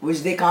skills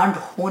which they can't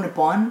hone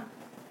upon,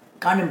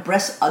 can't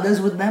impress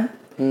others with them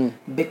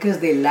because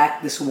they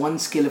lack this one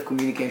skill of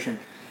communication.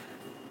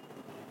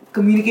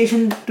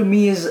 Communication to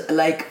me is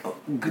like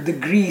the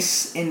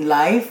grease in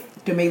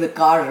life to make the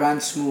car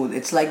run smooth.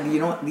 It's like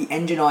the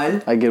engine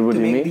oil I get what to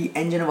you make mean. the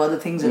engine of other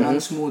things run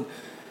smooth.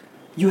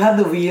 You have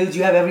the wheels,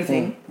 you have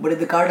everything, but if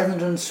the car doesn't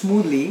run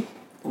smoothly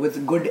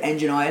with good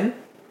engine oil,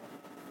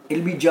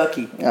 it'll be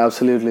jerky.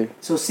 Absolutely.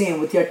 So same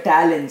with your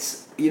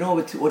talents,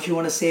 with what you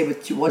want to say,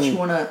 with what you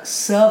want to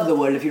serve the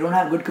world. If you don't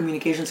have good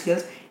communication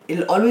skills,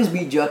 it'll always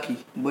be jerky.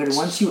 But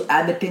once you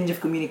add the tinge of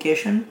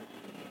communication,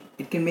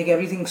 it can make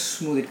everything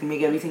smooth. It can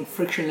make everything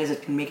frictionless.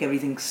 It can make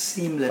everything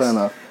seamless. Fair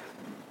enough.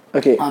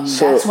 Okay,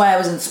 so That's why I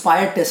was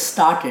inspired to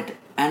start it.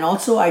 And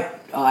also, I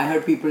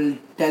heard people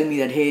tell me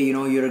that, hey,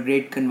 you're a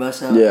great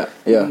converser. Yeah.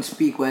 You can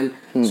speak well.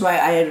 So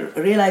I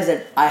realized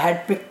that I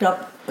had picked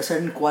up a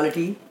certain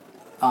quality,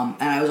 and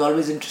I was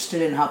always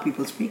interested in how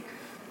people speak.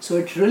 So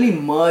it really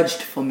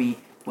merged for me,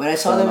 where I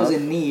saw there was a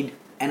need,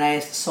 and I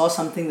saw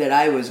something that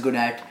I was good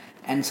at,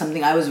 and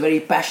something I was very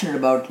passionate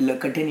about,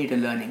 continue to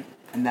learning.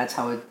 And that's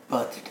how it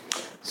birthed.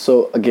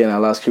 So again,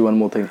 I'll ask you one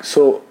more thing.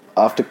 So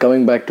after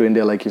coming back to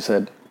India, like you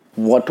said,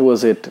 what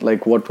was it?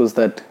 Like what was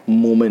that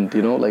moment,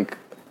 like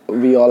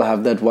we all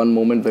have that one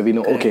moment where we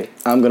know, Correct. okay,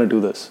 I'm going to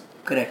do this.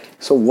 Correct.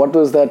 So what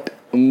was that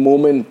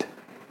moment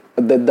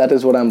that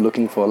is what I'm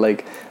looking for?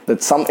 Like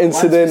that some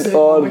incident specific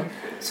or... moment.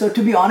 So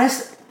to be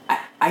honest,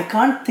 I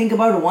can't think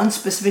about one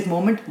specific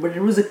moment, but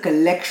it was a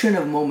collection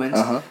of moments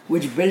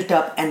which built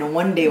up, and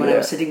one day when I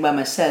was sitting by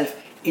myself,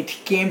 it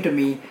came to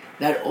me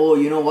that, oh,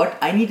 you know what,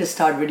 I need to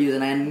start videos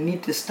and I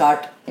need to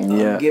start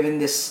giving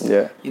this,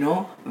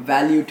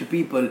 value to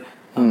people.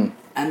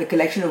 and the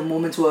collection of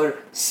moments were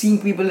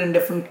seeing people in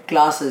different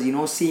classes,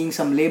 seeing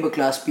some labor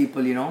class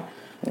people,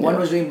 one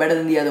was doing better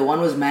than the other, one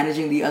was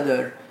managing the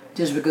other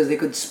just because they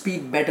could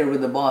speak better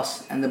with the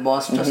boss and the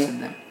boss trusted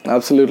them.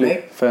 Absolutely.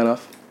 Right? Fair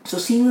enough. So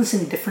seeing this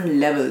in different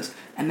levels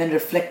and then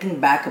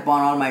reflecting back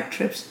upon all my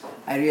trips,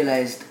 I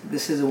realized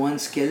this is one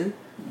skill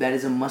that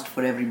is a must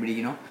for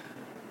everybody,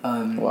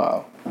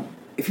 Wow.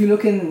 If you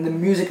look in the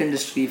music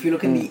industry, if you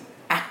look in the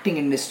acting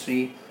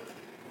industry,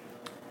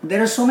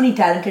 there are so many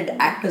talented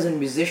actors and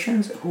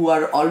musicians who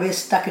are always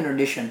stuck in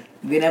audition.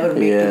 They never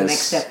make to the next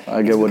step.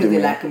 I get it's what because you they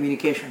mean. lack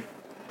communication.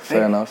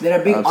 Fair enough. There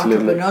are big Absolutely.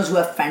 entrepreneurs who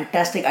have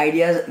fantastic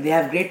ideas. They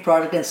have great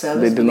product and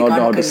service. They do not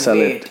know how to sell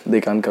it. They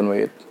can't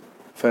convey it.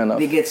 Fair enough.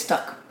 They get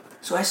stuck.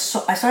 So I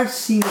started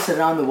seeing this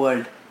around the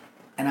world,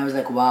 and I was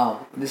like,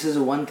 wow, this is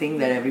one thing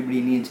that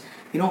everybody needs.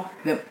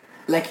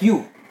 Like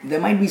you, there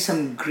might be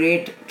some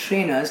great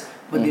trainers,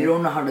 but they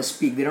don't know how to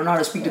speak. They don't know how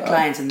to speak to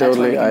clients, and that's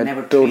why they can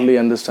never train. I totally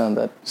understand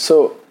that.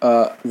 So,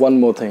 one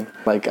more thing.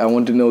 Like, I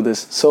want to know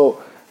this.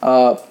 So,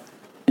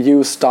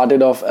 you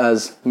started off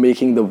as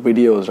making the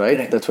videos, right?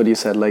 Correct. That's what you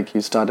said. Like,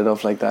 you started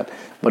off like that.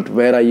 But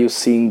where are you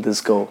seeing this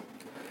go?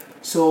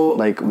 So,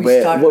 like,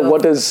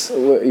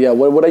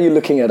 what are you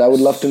looking at? I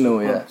would love to know.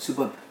 Yeah.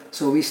 Super.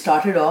 So we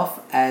started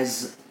off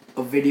as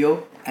a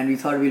video, and we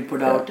thought we'll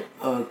put out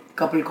a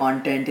couple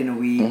content in a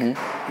week.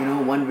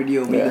 One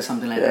video a week or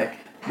something like that.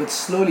 But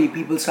slowly,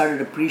 people started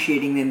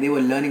appreciating it, and they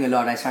were learning a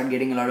lot. I started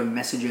getting a lot of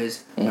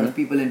messages. A lot of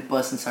people in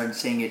person started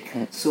saying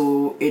it.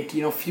 So it,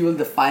 fueled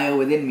the fire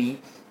within me.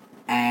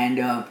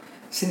 And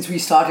since we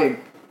started,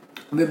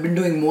 we've been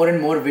doing more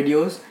and more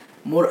videos,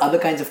 more other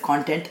kinds of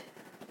content.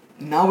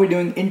 Now we're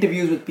doing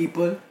interviews with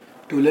people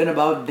to learn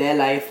about their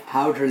life,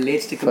 how it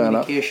relates to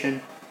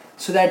communication,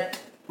 so that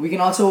we can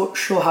also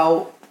show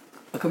how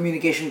a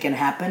communication can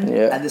happen.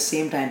 At the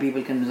same time,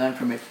 people can learn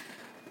from it.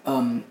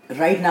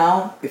 Right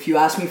now, if you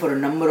ask me for a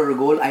number or a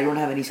goal, I don't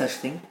have any such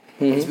thing.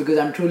 It's because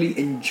I'm truly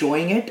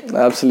enjoying it.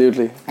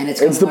 Absolutely. And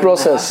it's the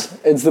process.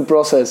 It's the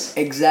process.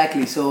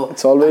 Exactly. So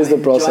it's always the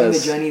process.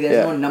 Enjoying the journey.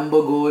 There's no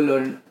number goal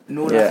or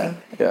nothing.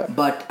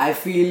 But I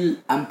feel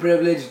I'm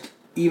privileged.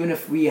 Even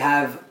if we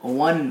have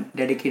one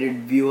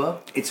dedicated viewer,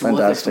 it's worth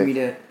it for me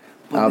to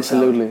put this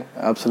out.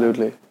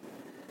 Absolutely.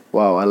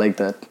 Wow, I like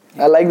that.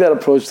 I like that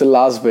approach, the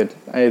last bit.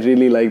 I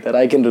really like that.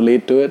 I can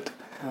relate to it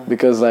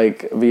because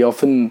we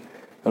often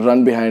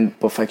run behind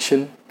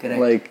perfection.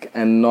 Correct.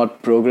 And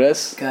not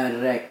progress.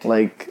 Correct.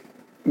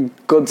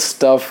 Good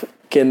stuff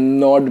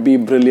cannot be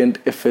brilliant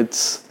if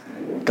it's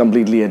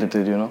completely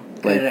edited,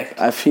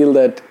 Correct. I feel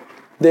that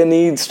there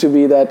needs to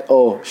be that,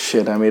 oh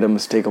shit, I made a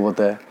mistake over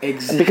there.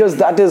 Exactly. Because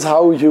that is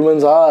how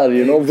humans are,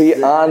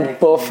 we aren't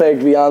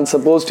perfect, we aren't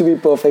supposed to be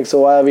perfect,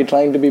 so why are we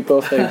trying to be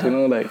perfect,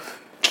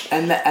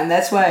 And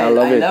that's why I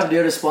loved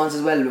your response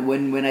as well.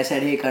 When I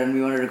said, hey Karan,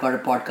 we want to record a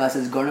podcast,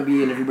 it's going to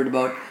be a little bit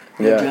about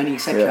your journey,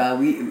 etc.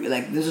 We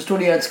this is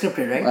totally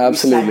unscripted, right?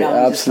 Absolutely. We sat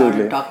down and just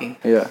started talking.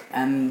 Yeah.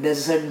 And there's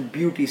a certain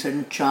beauty,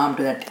 certain charm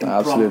to that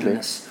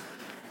impromptuness.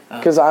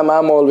 Because I'm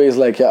always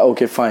like,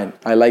 okay, fine,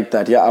 I like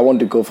that, I want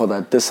to go for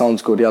that, this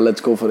sounds good, let's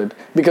go for it,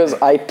 because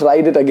I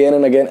tried it again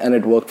and again and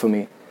it worked for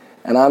me,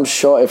 and I'm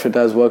sure if it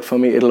has worked for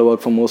me, it'll work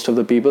for most of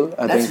the people.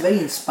 That's very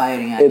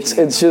inspiring,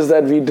 actually. It's just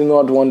that we do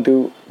not want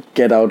to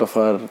get out of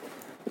our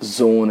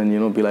zone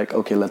and be like,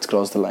 okay, let's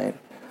cross the line.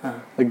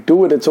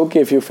 Do it, it's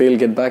okay if you fail,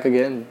 get back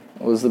again.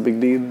 What's the big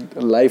deal?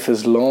 Life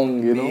is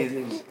long,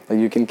 Amazing.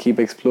 You can keep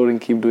exploring,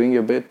 keep doing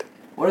your bit.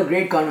 What a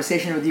great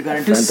conversation with you,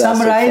 Karan. To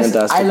summarize,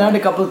 I learned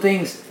a couple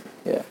things.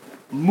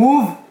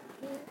 Move.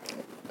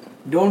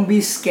 Don't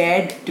be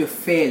scared to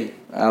fail.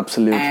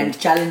 Absolutely. And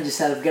challenge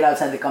yourself. Get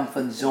outside the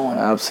comfort zone.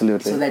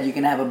 Absolutely. So that you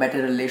can have a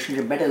better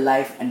relationship, better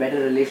life, and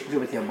better relationship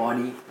with your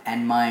body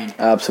and mind.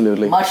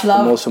 Absolutely. Much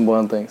love. The most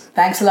important things.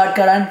 Thanks a lot,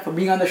 Karan, for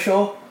being on the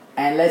show.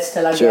 And let's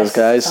tell our guests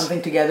guys.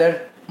 something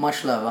together.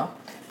 Much love.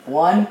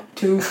 1,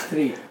 2,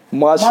 3.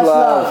 Much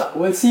love.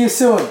 We'll see you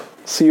soon.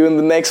 See you in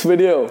the next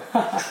video.